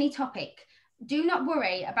on any topic. Do not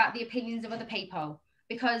worry about the opinions of other people,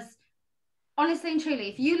 because honestly and truly,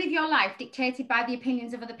 if you live your life dictated by the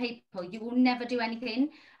opinions of other people, you will never do anything.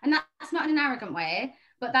 And that's not in an arrogant way,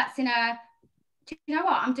 but that's in a, do you know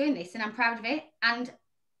what, I'm doing this and I'm proud of it. And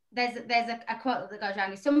there's a quote that goes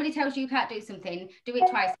around: if somebody tells you you can't do something, do it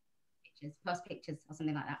twice. Post pictures or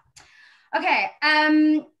something like that. Okay,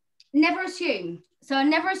 never assume. So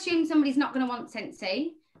never assume somebody's not going to want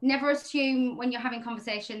Scentsy. Never assume when you're having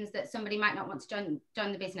conversations that somebody might not want to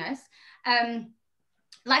join the business.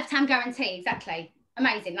 Lifetime guarantee, exactly.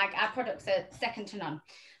 Amazing. Like our products are second to none.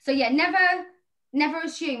 So yeah, never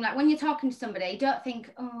assume, like when you're talking to somebody, don't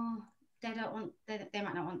think, oh, they might not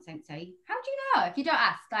want Scentsy. How do you know if you don't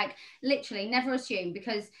ask? Like literally never assume,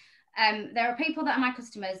 because there are people that are my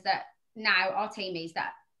customers that now are teamies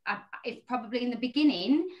that if probably in the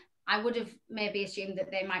beginning I would have maybe assumed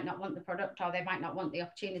that they might not want the product or they might not want the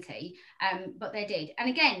opportunity, but they did. And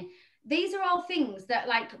again, these are all things that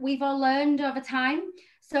like we've all learned over time.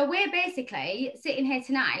 So we're basically sitting here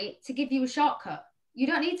tonight to give you a shortcut. You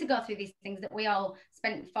don't need to go through these things that we all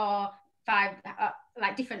spent 4, 5,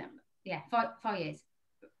 like different, 4 years.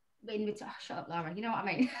 Shut up, Laura, you know what I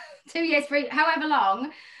mean? 2 years, 3, however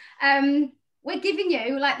long. We're giving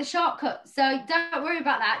you like the shortcut. So don't worry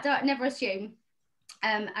about that. Don't never assume,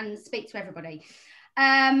 and speak to everybody.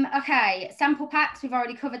 Okay, sample packs, we've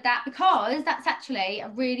already covered that, because that's actually a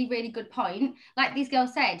really, really good point. Like these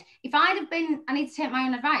girls said, if I'd have been, I need to take my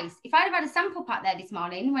own advice. If I'd have had a sample pack there this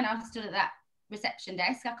morning when I stood at that reception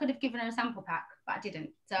desk, I could have given her a sample pack, but I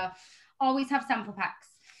didn't. So always have sample packs.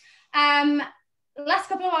 Last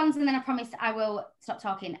couple of ones and then I promise I will stop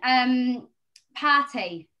talking.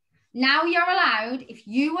 Party. Now you're allowed, if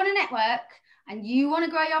you want to network and you want to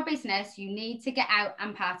grow your business, you need to get out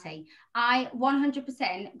and party. I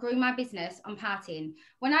 100% grew my business on partying.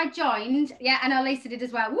 When I joined, yeah, I know Lisa did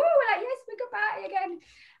as well. Woo, we're like, yes, we could party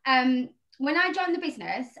again. When I joined the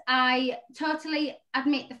business, I totally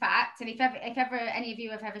admit the fact, and if ever any of you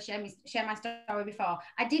have ever shared my story before,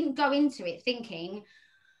 I didn't go into it thinking,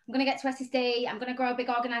 I'm going to get to SSD, I'm going to grow a big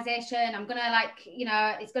organization, I'm going to like, you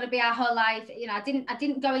know, it's going to be our whole life. You know, I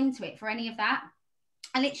didn't go into it for any of that.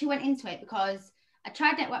 I literally went into it because I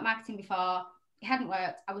tried network marketing before, it hadn't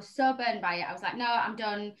worked. I was so burned by it. I was like, no, I'm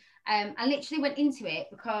done. I literally went into it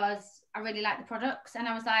because I really liked the products, and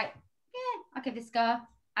I was like, yeah, I'll give this a go.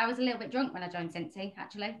 I was a little bit drunk when I joined Scentsy,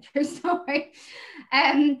 actually, true story.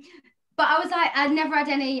 But I was like, I'd never had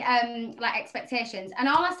any like expectations. And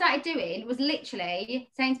all I started doing was literally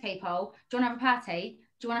saying to people, do you want to have a party?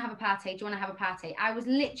 Do you want to have a party? Do you want to have a party? I was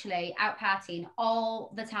literally out partying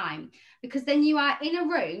all the time, because then you are in a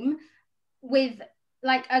room with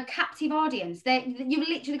like a captive audience. You've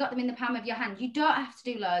literally got them in the palm of your hand. You don't have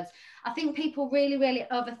to do loads. I think people really, really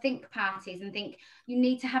overthink parties and think you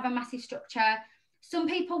need to have a massive structure. Some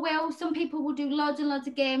people will do loads and loads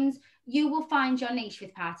of games. You will find your niche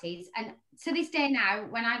with parties. And to this day now,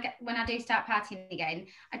 when I do start partying again,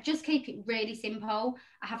 I just keep it really simple.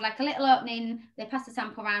 I have like a little opening, they pass the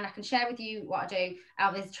sample around, I can share with you what I do.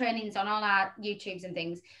 There's trainings on all our YouTubes and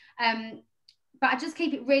things. But I just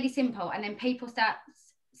keep it really simple, and then people start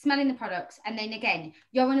smelling the products, and then again,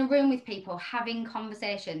 you're in a room with people having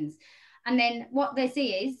conversations. And then what they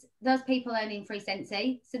see is those people earning free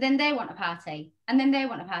Scentsy. So then they want a party, and then they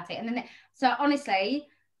want a party. And then so honestly,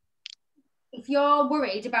 if you're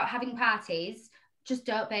worried about having parties, just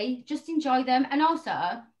don't be, just enjoy them. And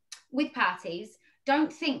also with parties,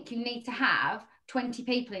 don't think you need to have 20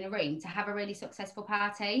 people in a room to have a really successful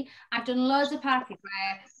party. I've done loads of parties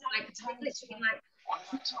where like literally like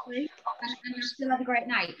and I still have a great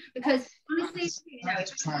night, because honestly, you know,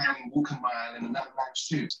 to try and walk a mile in another man's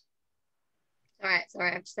shoes.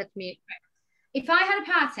 Sorry, I've just had to mute. if I had a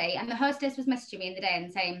party and the hostess was messaging me in the day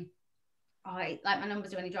and saying, oh, like my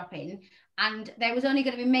numbers are only dropping, and there was only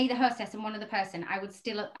going to be me, the hostess, and one other person, I would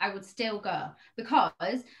still go,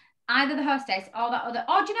 because either the hostess or that other,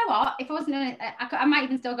 or do you know what, if I wasn't doing it, I might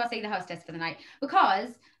even still go see the hostess for the night,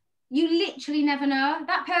 because you literally never know.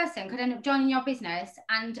 That person could end up joining your business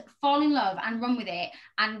and fall in love and run with it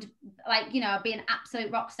and, like, you know, be an absolute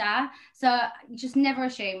rock star. So just never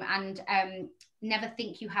assume, and never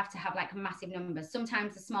think you have to have like massive numbers.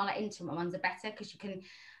 Sometimes the smaller intimate ones are better because you can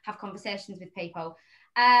have conversations with people.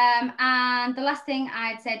 And the last thing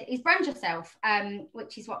I'd said is brand yourself,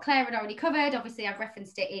 which is what Claire had already covered. Obviously, I've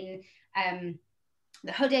referenced it in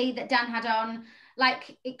the hoodie that Dan had on.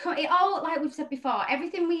 Like it all, like we've said before,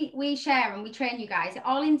 everything we share and we train you guys, it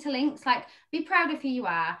all interlinks. Like, be proud of who you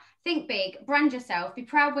are, think big, brand yourself, be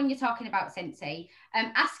proud when you're talking about Scentsy,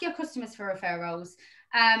 ask your customers for referrals.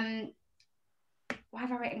 Why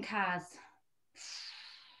have I written cars?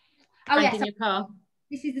 Oh yeah, in your car.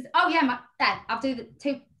 This is oh yeah, I'll do these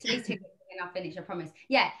two and I'll finish, I promise.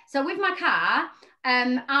 Yeah, so with my car,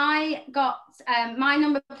 I got my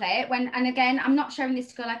number plate and again, I'm not showing this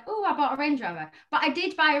to go like, oh, I bought a Range Rover, but I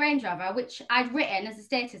did buy a Range Rover, which I'd written as a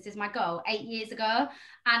status as my goal 8 years ago,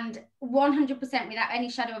 and 100% without any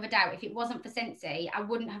shadow of a doubt, if it wasn't for Scentsy, I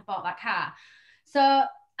wouldn't have bought that car. So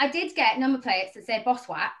I did get number plates that say Boss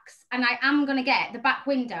Wax, and I am going to get the back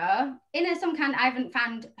window in some kind. I haven't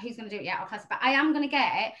found who's going to do it yet, but I am going to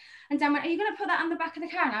get it. And Dan went, are you going to put that on the back of the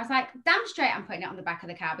car? And I was like, damn straight I'm putting it on the back of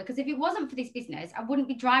the car, because if it wasn't for this business, I wouldn't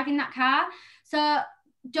be driving that car. So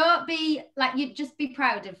don't be like, you just be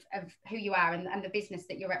proud of who you are and the business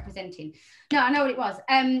that you're representing. No, I know what it was.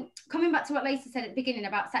 Coming back to what Lisa said at the beginning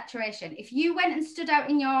about saturation, if you went and stood out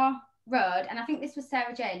in your road, and I think this was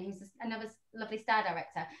Sarah Jane, who's another lovely star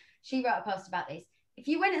director, she wrote a post about this. If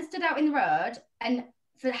you went and stood out in the road and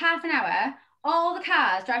for half an hour all the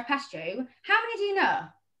cars drive past you, how many do you know?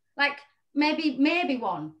 Like maybe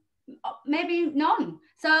one, maybe none.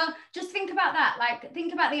 So just think about that. Like,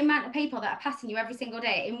 think about the amount of people that are passing you every single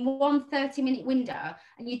day in one 30-minute window,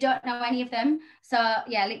 and you don't know any of them. So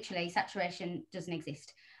yeah, literally saturation doesn't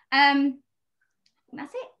exist. That's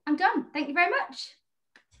it, I'm done. Thank you very much.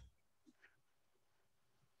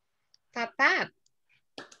 Fab.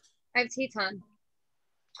 Over to you, Tan.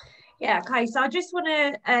 Yeah, okay, so I just want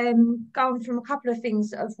to go on from a couple of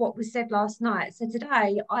things of what was said last night. So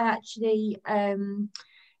today I actually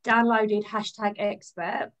downloaded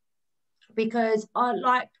 #expert, because I,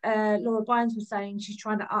 like Laura Bynes was saying, she's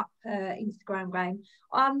trying to up her Instagram game.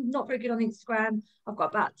 I'm not very good on Instagram. I've got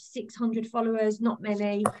about 600 followers, not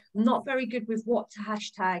many. I'm not very good with what to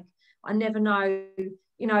hashtag. I never know.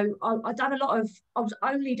 You know, I've done a lot of, I was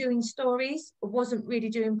only doing stories. I wasn't really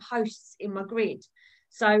doing posts in my grid.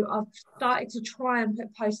 So I've started to try and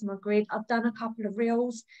put posts in my grid. I've done a couple of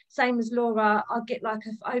reels, same as Laura. I get like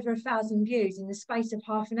over 1,000 views in the space of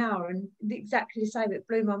half an hour, and exactly the same, it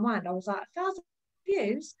blew my mind. I was like, 1,000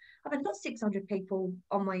 views? I've only got 600 people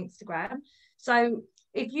on my Instagram. So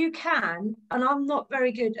if you can, and I'm not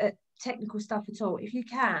very good at technical stuff at all, if you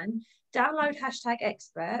can, download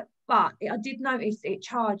 #expert, but I did notice it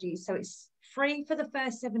charges, so it's free for the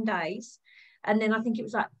first 7 days, and then I think it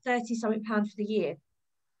was like 30 something pounds for the year.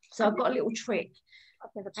 So I've got a little trick.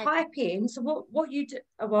 Type in, so what you do,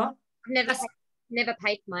 what? Never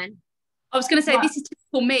paid for mine. I was going to say, right. This is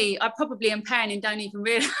typical me. I probably am paying and don't even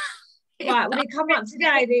realise. Right, when it come up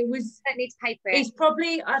today, there was, don't need to pay for it. It's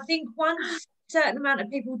probably, I think once a certain amount of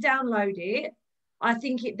people download it, I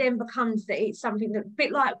think it then becomes that it's something that, a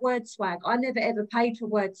bit like Word Swag. I never ever paid for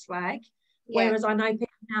Word Swag, whereas I know people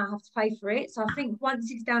now have to pay for it. So I think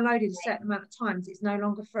once it's downloaded a certain amount of times, it's no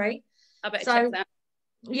longer free. I better check that.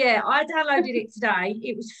 Yeah, I downloaded it today.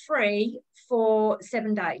 It was free for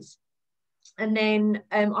 7 days. And then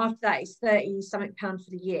after that, it's 30 something pounds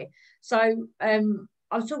for the year. So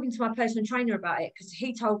I was talking to my personal trainer about it, because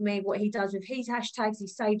he told me what he does with his hashtags. He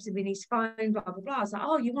saves them in his phone, blah, blah, blah. I was like,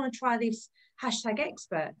 oh, you want to try this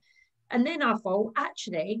 #expert? And then I thought,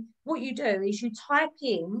 actually, what you do is you type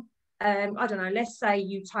in, I don't know, let's say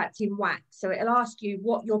you typed in wax. So it'll ask you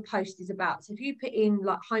what your post is about. So if you put in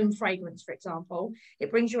like home fragrance, for example,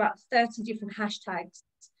 it brings you up 30 different hashtags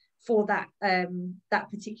for that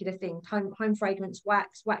that particular thing. Home fragrance,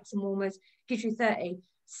 wax and warmers, gives you 30.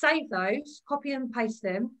 Save those, copy and paste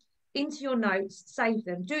them into your notes, save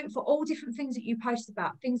them. Do it for all different things that you post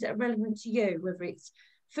about, things that are relevant to you, whether it's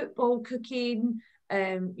football, cooking,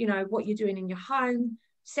 you know, what you're doing in your home,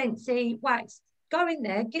 Scentsy, wax. Go in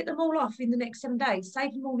there, get them all off in the next 7 days,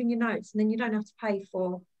 save them all in your notes, and then you don't have to pay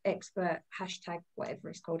for expert, hashtag, whatever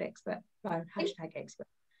it's called, expert, no, #expert.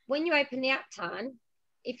 When you open the app, Tan,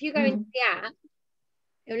 If you go into the app,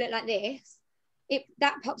 it'll look like this.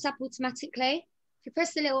 That pops up automatically. If you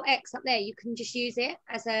press the little X up there, you can just use it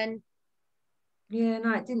as an. Yeah,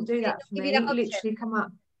 no, it didn't do that for me. It literally come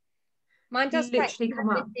up. Mine does literally come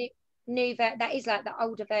up. That is like the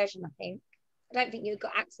older version, I think. I don't think you've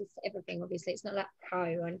got access to everything, obviously. It's not like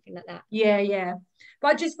Pro or anything like that. Yeah. But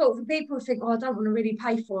I just thought for people who think, oh, I don't want to really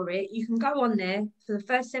pay for it, you can go on there for the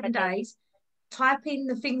first 7 days, type in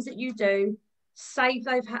the things that you do, save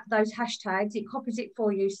those hashtags, it copies it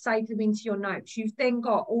for you, save them into your notes. You've then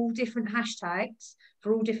got all different hashtags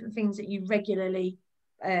for all different things that you regularly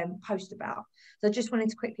post about. So I just wanted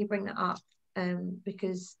to quickly bring that up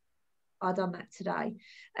because I done that today.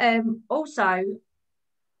 Also,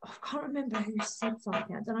 I can't remember who said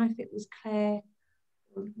something. I don't know if it was Claire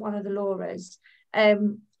or one of the Lauras,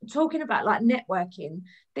 talking about like networking,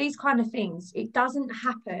 these kind of things. It doesn't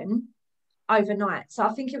happen overnight. So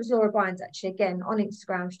I think it was Laura Bynes actually, again, on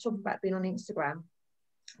Instagram. She's talking about being on Instagram.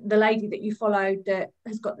 The lady that you followed that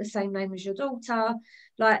has got the same name as your daughter,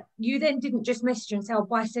 like you then didn't just message her and say, oh,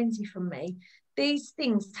 buy Senti from me. These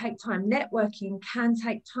things take time. Networking can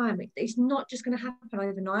take time. It's not just going to happen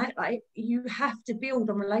overnight. Like you have to build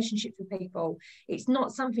on relationships with people. It's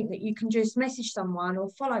not something that you can just message someone or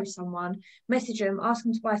follow someone, message them, ask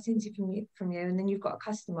them to buy Senti from you, and then you've got a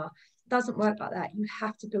customer. It doesn't work like that. You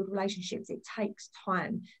have to build relationships. It takes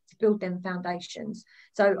time to build them foundations.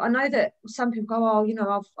 So I know that some people go, oh, you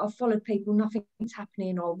know, I've followed people, nothing's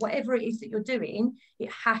happening, or whatever it is that you're doing, it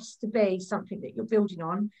has to be something that you're building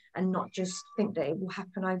on and not just think that it will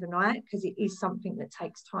happen overnight, because it is something that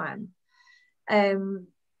takes time.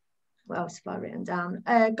 What else have I written down?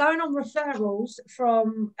 Going on referrals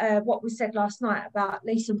from what we said last night about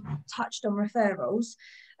Lisa touched on referrals.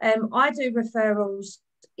 I do referrals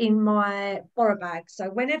in my borrow bag. So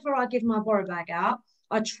whenever I give my borrow bag out,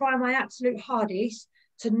 I try my absolute hardest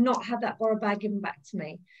to not have that borrow bag given back to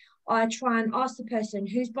me. I try and ask the person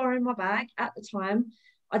who's borrowing my bag at the time.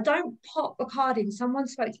 I don't pop a card in. Someone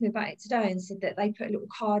spoke to me about it today and said that they put a little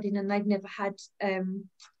card in and they've never had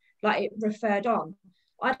like it referred on.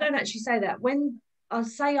 I don't actually say that. When I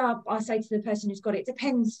say to the person who's got it,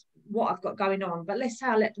 depends what I've got going on, but let's say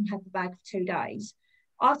I let them have the bag for 2 days.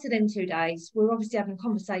 After them 2 days, we're obviously having a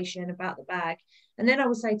conversation about the bag. And then I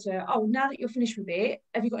will say to her, oh, now that you're finished with it,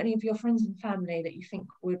 have you got any of your friends and family that you think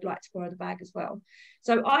would like to borrow the bag as well?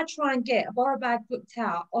 So I try and get a borrow bag booked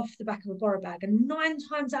out off the back of a borrow bag. And 9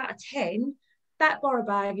 times out of 10, that borrow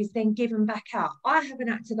bag is then given back out. I haven't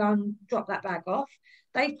had to go and drop that bag off.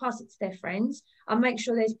 They pass it to their friends. I make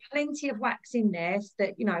sure there's plenty of wax in there so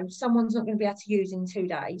that, you know, someone's not going to be able to use in 2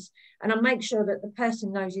 days. And I make sure that the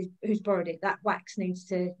person knows who's borrowed it. That wax needs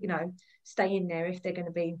to, you know, stay in there if they're going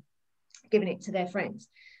to be giving it to their friends.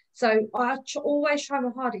 So I always try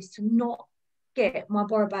my hardest to not get my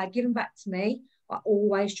borrow bag given back to me. I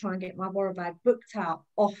always try and get my borrow bag booked out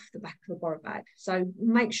off the back of the borrow bag. So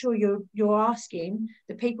make sure you're asking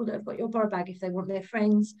the people that have got your borrow bag if they want their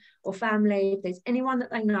friends or family, if there's anyone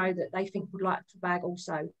that they know that they think would like the bag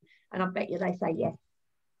also. And I bet you they say yes.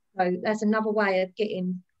 So that's another way of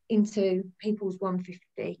getting into people's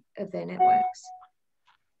 150 of their networks.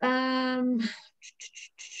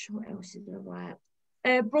 What else is there right?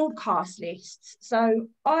 Broadcast lists. So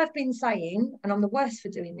I've been saying, and I'm the worst for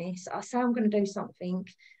doing this, I say I'm going to do something,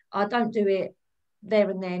 I don't do it there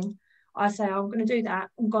and then. I say I'm going to do that,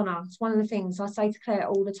 I'm gonna. It's one of the things I say to Claire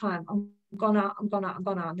all the time, I'm gonna,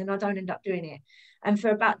 and then I don't end up doing it. And for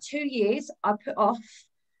about 2 years, I put off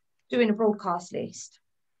doing a broadcast list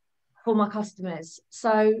for my customers.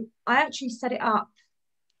 So I actually set it up,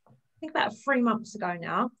 I think about 3 months ago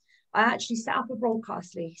now. I actually set up a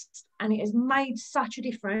broadcast list, and it has made such a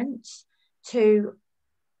difference to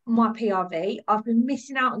my PRV. I've been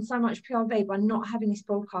missing out on so much PRV by not having this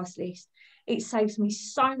broadcast list. It saves me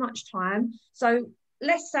so much time. So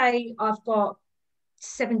let's say I've got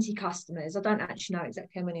 70 customers. I don't actually know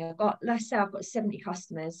exactly how many I've got. Let's say I've got 70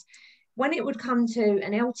 customers. When it would come to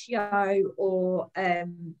an LTO or,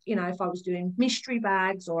 you know, if I was doing mystery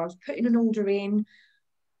bags or I was putting an order in,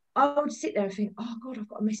 I would sit there and think, oh God, I've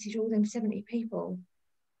got to message all them 70 people.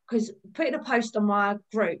 Because putting a post on my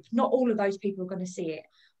group, not all of those people are going to see it.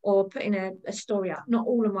 Or putting a story up, not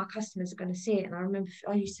all of my customers are going to see it. And I remember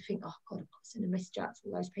I used to think, oh God, I've got to send a message out to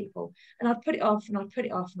all those people. And I'd put it off and I'd put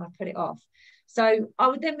it off and I'd put it off. So I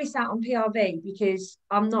would then miss out on PRV because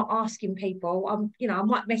I'm not asking people. You know, I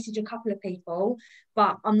might message a couple of people,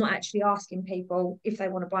 but I'm not actually asking people if they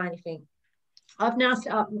want to buy anything. I've now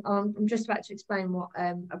set up, I'm just about to explain what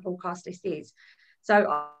a broadcast list is.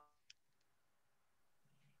 So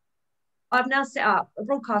I've now set up a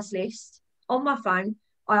broadcast list on my phone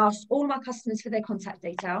I asked all my customers for their contact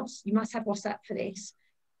details. You must have WhatsApp for this.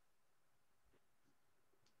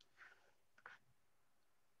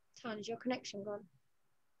 Tania, is your connection gone?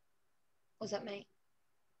 Or was that me?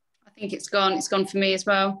 I think it's gone. It's gone for me as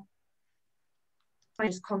well. I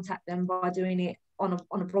just contact them by doing it on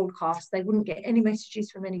a broadcast. They wouldn't get any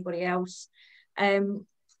messages from anybody else. And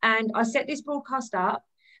I set this broadcast up,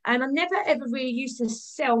 and I never ever really used to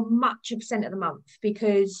sell much of Scent of the Month,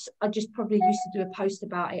 because I just probably used to do a post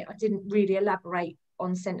about it. I didn't really elaborate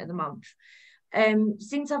on Scent of the Month.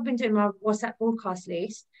 Since I've been doing my WhatsApp broadcast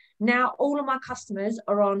list, now all of my customers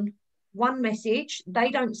are on one message. They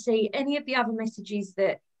don't see any of the other messages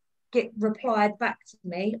that get replied back to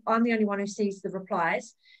me. I'm the only one who sees the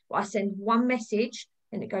replies. But I send one message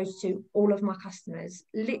and it goes to all of my customers.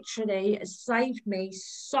 Literally, it saved me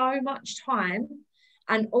so much time,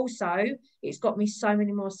 and also it's got me so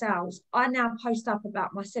many more sales. I now post up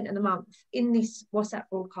about my Scent of the Month in this WhatsApp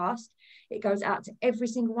broadcast. It goes out to every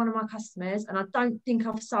single one of my customers, and I don't think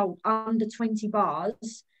I've sold under 20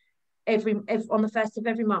 bars every on the first of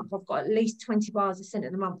every month. I've got at least 20 bars of Scent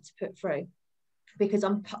of the Month to put through, because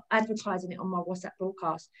I'm advertising it on my WhatsApp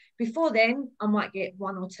broadcast. Before then, I might get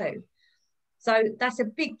one or two. So that's a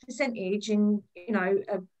big percentage in, you know,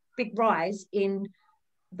 a big rise in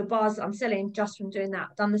the bars that I'm selling just from doing that.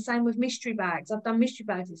 I've done the same with mystery bags. I've done mystery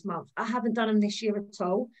bags this month. I haven't done them this year at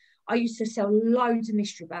all. I used to sell loads of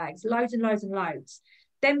mystery bags, loads and loads and loads.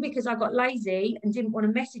 Then, because I got lazy and didn't want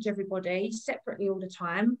to message everybody separately all the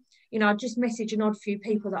time, you know, I'd just message an odd few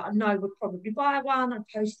people that I know would probably buy one. I'd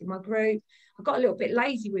post in my group. I got a little bit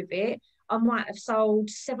lazy with it. I might have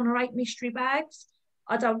sold 7 or 8 mystery bags.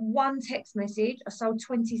 I done one text message. I sold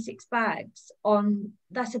 26 bags on.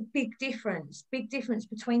 That's a big difference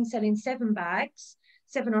between selling 7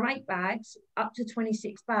 or 8 bags up to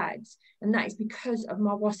 26 bags. And that is because of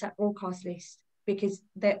my WhatsApp broadcast list, because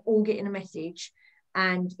they're all getting a message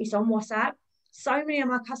and it's on WhatsApp. So many of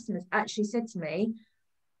my customers actually said to me,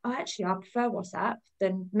 I prefer WhatsApp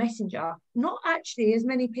than Messenger. Not actually as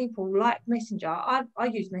many people like Messenger. I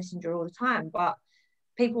use Messenger all the time, but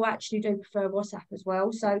people actually do prefer WhatsApp as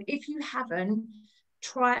well. So if you haven't,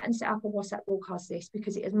 try and set up a WhatsApp broadcast list,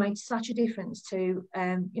 because it has made such a difference to,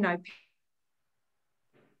 you know,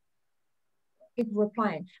 people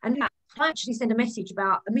replying. And I actually send a message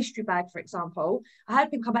about a mystery bag, for example. I had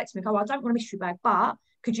people come back to me and go, I don't want a mystery bag, but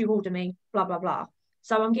could you order me blah, blah, blah.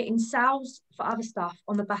 So I'm getting sales for other stuff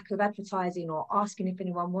on the back of advertising or asking if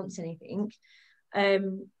anyone wants anything,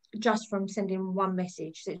 just from sending one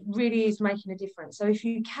message. So it really is making a difference. So if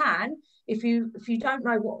you can, if you don't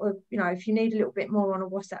know what, you know, if you need a little bit more on a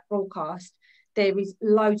WhatsApp broadcast, there is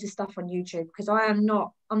loads of stuff on YouTube, because I'm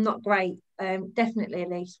not great. Definitely, at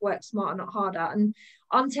least, work smarter, not harder. And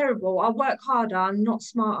I'm terrible. I work harder and not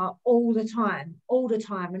smarter all the time,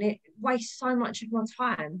 and it wastes so much of my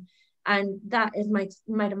time. And that has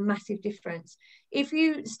made a massive difference. If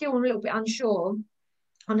you still a little bit unsure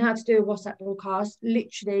on how to do a WhatsApp broadcast,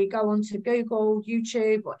 literally go onto Google,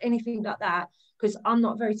 YouTube, or anything like that, because I'm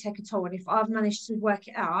not very tech at all. And if I've managed to work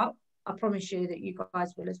it out, I promise you that you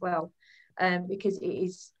guys will as well, because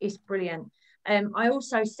it's brilliant. I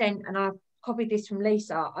also sent, and I've copied this from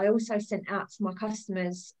Lisa, I also sent out to my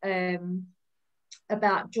customers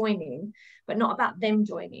about joining, but not about them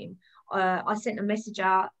joining. I sent a message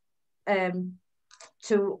out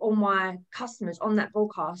to all my customers on that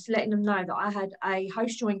broadcast, letting them know that I had a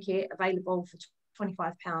host join kit available for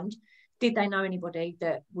 £25. Did they know anybody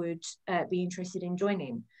that would be interested in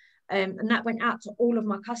joining? And that went out to all of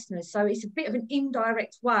my customers. So it's a bit of an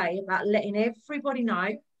indirect way about letting everybody know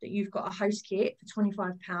that you've got a host kit for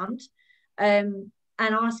 £25, and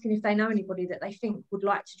asking if they know anybody that they think would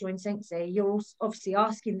like to join Scentsy. You're obviously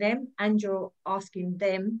asking them, and you're asking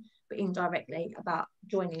them, but indirectly, about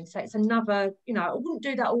joining. So it's another, you know, I wouldn't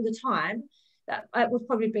do that all the time. That it would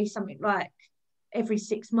probably be something like every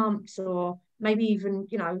 6 months, or maybe even,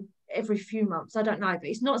 you know, every few months. I don't know, but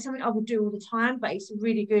it's not something I would do all the time, but it's a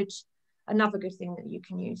really good, another good thing that you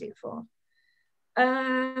can use it for.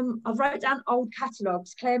 I wrote down old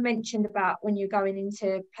catalogues. Claire mentioned about when you're going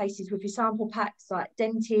into places with your sample packs, like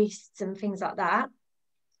dentists and things like that.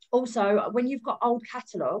 Also, when you've got old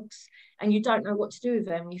catalogues and you don't know what to do with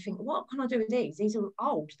them, you think, what can I do with these? These are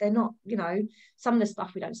old. They're not, you know, some of the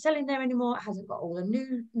stuff we don't sell in there anymore. It hasn't got all the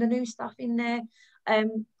new stuff in there.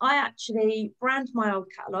 I actually brand my old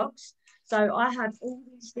catalogues. So I had all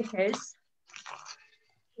these stickers,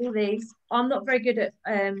 all these. I'm not very good at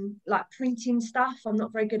like printing stuff. I'm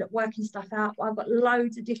not very good at working stuff out. But I've got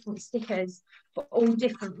loads of different stickers for all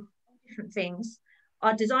different things.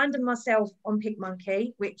 I designed them myself on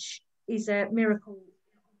PicMonkey, which is a miracle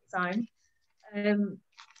on its own.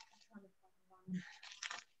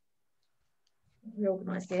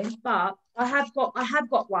 reorganised here, but I have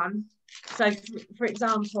got one. So for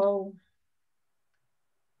example,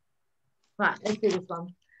 right, let's do this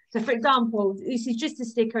one. So for example, this is just a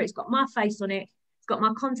sticker. It's got my face on it. It's got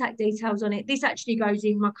my contact details on it. This actually goes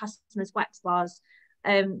in my customers' wax bars.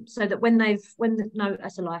 So that no,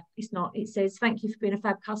 that's a lie. It's not. It says, thank you for being a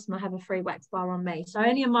fab customer. Have a free wax bar on me. So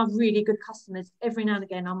any of my really good customers, every now and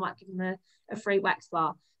again, I might give them a free wax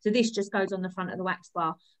bar. So this just goes on the front of the wax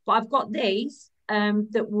bar. But I've got these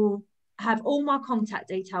that will have all my contact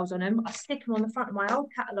details on them. I stick them on the front of my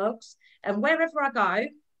old catalogues, and wherever I go,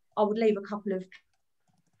 I would leave a couple of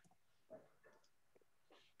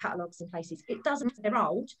catalogues in places. It doesn't matter they're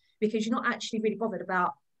old, because you're not actually really bothered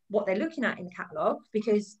about what they're looking at in the catalogue,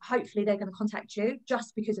 because hopefully they're going to contact you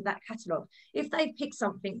just because of that catalogue. If they pick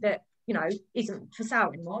something that, you know, isn't for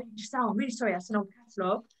sale anymore, you just say, oh, I'm really sorry, that's an old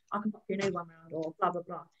catalogue, I can pop you a new one round, or blah blah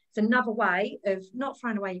blah. It's another way of not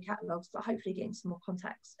throwing away your catalogues, but hopefully getting some more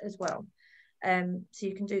contacts as well. So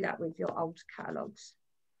you can do that with your old catalogues.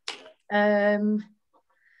 Yeah,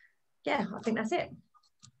 I think that's it.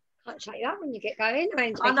 Can't shut you up when you get going.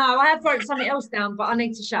 I know, I have wrote something else down, but I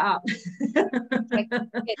need to shut up.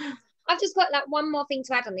 I've just got like one more thing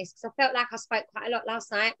to add on this, because I felt like I spoke quite a lot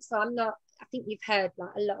last night. So I think you've heard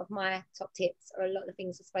like a lot of my top tips, or a lot of the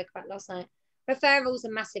things I spoke about last night. Referrals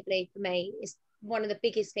are massively, for me, is one of the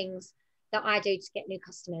biggest things that I do to get new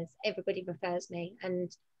customers. Everybody refers me,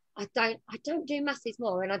 and I don't do masses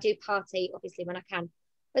more, and I do party obviously when I can.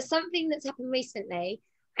 But something that's happened recently,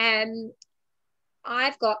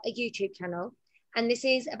 I've got a YouTube channel, and this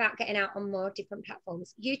is about getting out on more different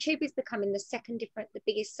platforms. YouTube is becoming the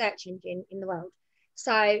biggest search engine in the world.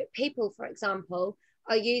 So people, for example,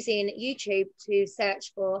 are using YouTube to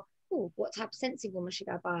search for, what type of Scentsy woman should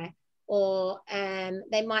I buy? Or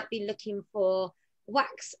they might be looking for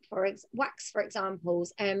wax, for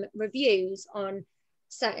examples, reviews on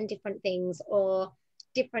certain different things, or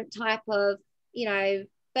different type of, you know,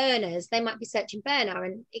 burners. They might be searching burner,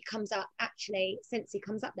 and it comes up, actually Scentsy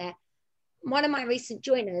comes up there. One of my recent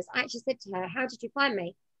joiners, I actually said to her, how did you find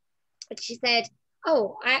me? And she said,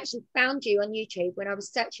 oh, I actually found you on YouTube when I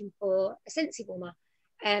was searching for a Scentsy warmer.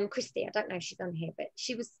 Christy, I don't know if she's on here, but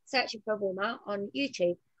she was searching for a warmer on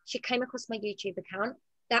YouTube. She came across my YouTube account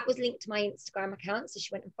that was linked to my Instagram account, so she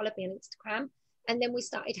went and followed me on Instagram, and then we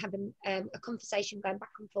started having a conversation going back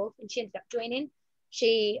and forth, and she ended up joining.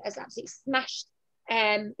 She has absolutely smashed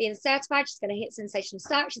being certified. She's going to hit sensational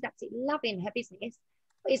start. She's absolutely loving her business.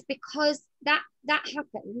 But it's because that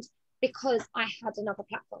happened because I had another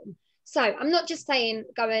platform. So I'm not just saying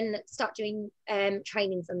go and start doing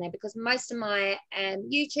trainings on there, because most of my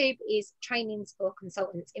YouTube is trainings for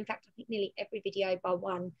consultants. In fact, I think nearly every video bar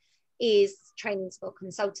one is trainings for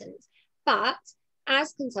consultants. But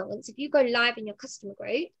as consultants, if you go live in your customer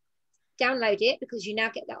group, download it, because you now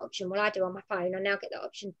get that option. Well, I do on my phone. I now get that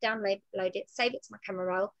option, download it, save it to my camera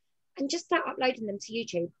roll, and just start uploading them to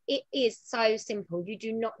YouTube. It is so simple. You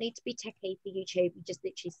do not need to be techie for YouTube. You just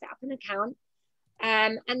literally set up an account.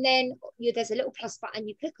 And then there's a little plus button.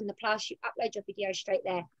 You click on the plus, you upload your video straight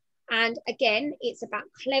there. And again, it's about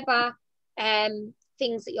clever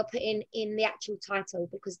things that you're putting in the actual title,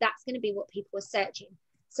 because that's going to be what people are searching.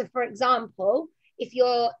 So for example, if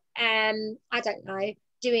you're, I don't know,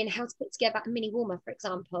 doing how to put together a mini warmer, for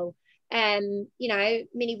example, you know,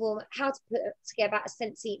 mini warmer, how to put together a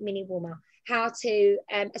Scentsy mini warmer, how to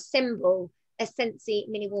assemble a Scentsy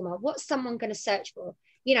mini warmer, what's someone going to search for?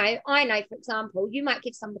 You know, I know, for example, you might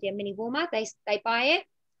give somebody a mini warmer, they buy it.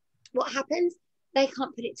 What happens? They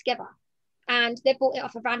can't put it together, and they bought it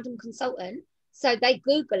off a random consultant. So they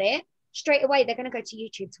Google it straight away. They're going to go to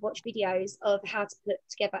YouTube to watch videos of how to put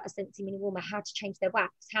together a Scentsy mini warmer, how to change their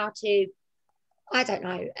wax, how to, I don't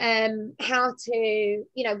know, how to,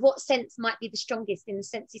 you know, what scents might be the strongest in the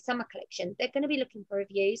Scentsy summer collection. They're going to be looking for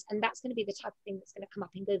reviews, and that's going to be the type of thing that's going to come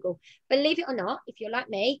up in Google. Believe it or not, if you're like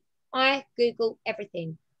me, I Google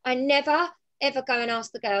everything. I never, ever go and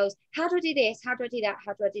ask the girls, how do I do this? How do I do that?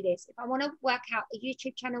 How do I do this? If I want to work out a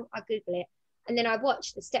YouTube channel, I Google it. And then I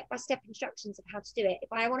watch the step-by-step instructions of how to do it.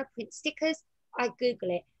 If I want to print stickers, I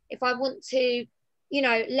Google it. If I want to, you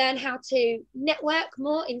know, learn how to network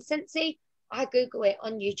more in Scentsy, I Google it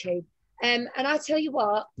on YouTube. And I tell you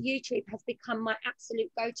what, YouTube has become my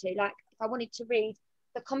absolute go-to. Like, if I wanted to read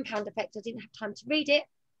The Compound Effect, I didn't have time to read it,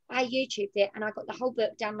 I YouTubed it, and I got the whole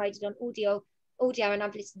book downloaded on audio, and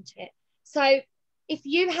I've listened to it. So if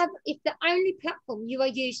the only platform you are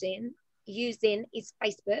using is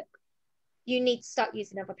Facebook, you need to start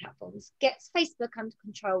using other platforms. Get Facebook under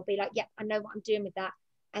control. Be like, yeah, I know what I'm doing with that.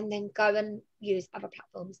 And then go and use other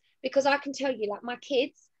platforms. Because I can tell you, like, my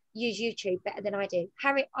kids, use YouTube better than I do.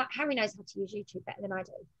 Harry knows how to use YouTube better than I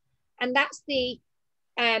do. And that's the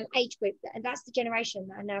age group, and that's the generation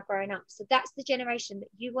that are now growing up. So that's the generation that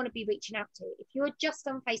you want to be reaching out to. If you're just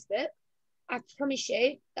on Facebook, I promise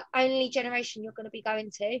you the only generation you're going to be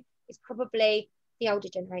going to is probably the older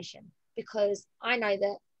generation, because I know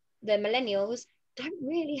that the millennials don't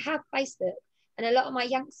really have Facebook. And a lot of my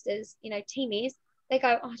youngsters, you know, teenies, they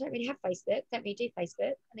go, oh, I don't really have Facebook, don't really do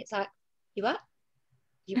Facebook. And it's like, you what?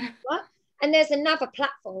 You what? And there's another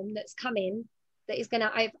platform that's coming that is going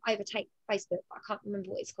to overtake Facebook. I can't remember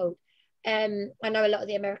what it's called. I know a lot of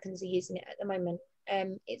the Americans are using it at the moment.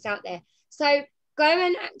 It's out there. So go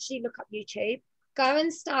and actually look up YouTube. Go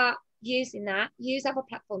and start using that. Use other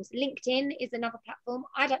platforms. LinkedIn is another platform.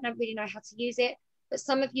 I don't really know how to use it, but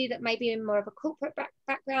some of you that may be in more of a corporate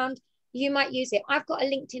background, you might use it. I've got a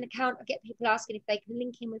LinkedIn account. I get people asking if they can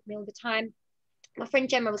link in with me all the time. My friend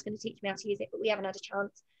Gemma was going to teach me how to use it, but we haven't had a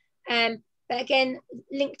chance. But again,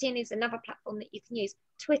 LinkedIn is another platform that you can use.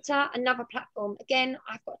 Twitter, another platform. Again,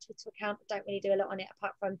 I've got a Twitter account. I don't really do a lot on it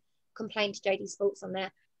apart from complain to JD Sports on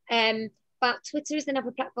there. But Twitter is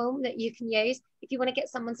another platform that you can use if you want to get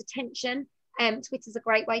someone's attention. Twitter's a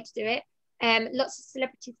great way to do it. Lots of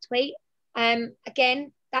celebrities tweet.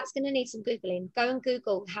 Again, that's going to need some Googling. Go and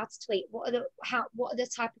Google how to tweet. What are the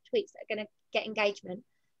type of tweets that are going to get engagement?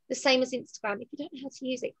 The same as Instagram. If you don't know how to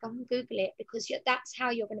use it, go and Google it, because that's how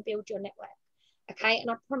you're going to build your network. Okay.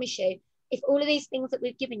 And I promise you, if all of these things that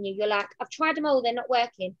we've given you, you're like, I've tried them all, they're not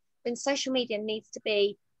working, then social media needs to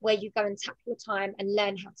be where you go and tap your time and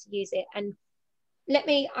learn how to use it. And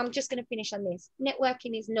I'm just going to finish on this.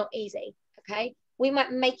 Networking is not easy. Okay. We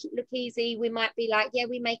might make it look easy. We might be like, yeah,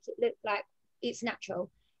 we make it look like it's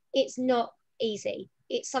natural. It's not easy.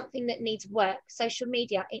 It's something that needs work. Social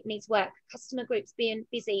media, it needs work. Customer groups being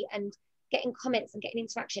busy and getting comments and getting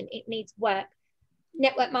interaction, it needs work.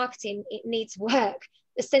 Network marketing, it needs work.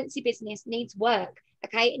 The Scentsy business needs work.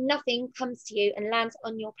 Okay, nothing comes to you and lands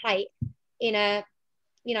on your plate in a,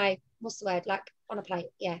 you know, what's the word, like on a plate.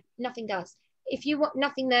 Yeah, nothing does. If you want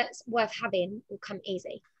nothing that's worth having, will come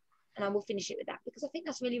easy. And I will finish it with that, because I think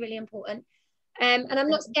that's really, really important. And I'm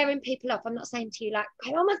not scaring people off. I'm not saying to you like,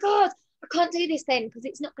 oh my God, I can't do this then, because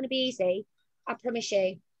it's not going to be easy. I promise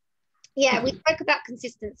you. Yeah, we spoke about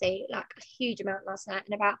consistency like a huge amount last night,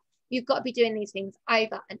 and about you've got to be doing these things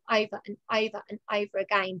over and over and over and over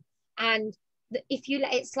again. And if you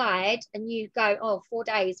let it slide and you go, 4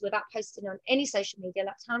 days without posting on any social media,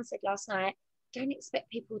 like Tan said last night, don't expect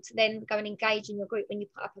people to then go and engage in your group when you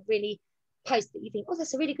put up a really post that you think, oh,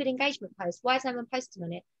 that's a really good engagement post. Why is no one posting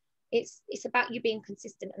on it? It's about you being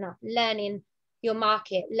consistent enough, learning your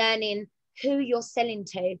market, learning who you're selling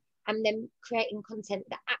to, and then creating content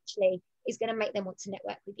that actually is going to make them want to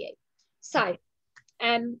network with you. So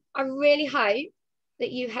I really hope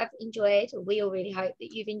that you have enjoyed, or we all really hope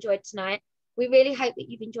that you've enjoyed tonight. We really hope that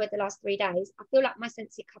you've enjoyed the last 3 days. I feel like my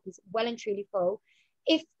Scentsy cup is well and truly full.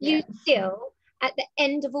 If you still at the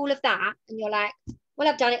end of all of that and you're like, well,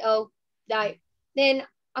 I've done it all, no, then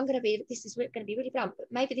this is going to be really blunt, but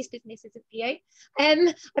maybe this business isn't for you.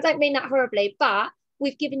 I don't mean that horribly, but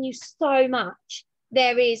we've given you so much.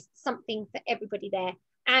 There is something for everybody there.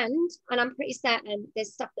 And I'm pretty certain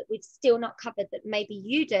there's stuff that we've still not covered that maybe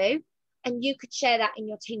you do, and you could share that in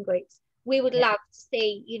your team groups. We would love to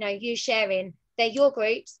see, you sharing. They're your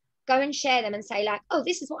groups. Go and share them and say like, oh,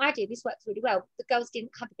 this is what I do. This works really well. The girls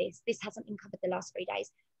didn't cover this. This hasn't been covered the last 3 days.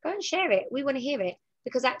 Go and share it. We want to hear it,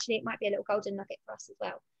 because actually it might be a little golden nugget for us as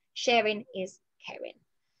well. Sharing is caring.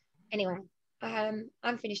 Anyway,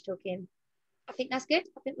 I'm finished talking. I think that's good.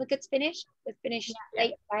 I think we're good to finish. We've finished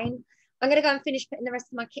late again. I'm going to go and finish putting the rest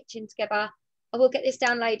of my kitchen together. I will get this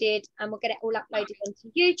downloaded and we'll get it all uploaded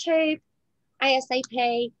onto YouTube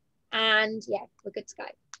ASAP. And yeah, we're good to go.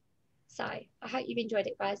 So I hope you've enjoyed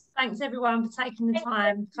it, guys. Thanks everyone for taking the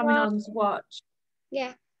time, coming on to watch.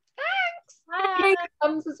 Yeah. Thanks. Bye.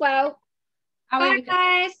 Thumbs as well. Bye,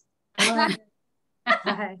 guys. Bye.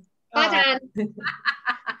 Bye. Bye, Dan.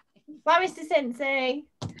 Bye, Mr. Scentsy.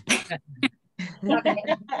 Love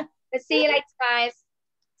it. Let's see you later, guys.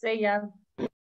 See ya.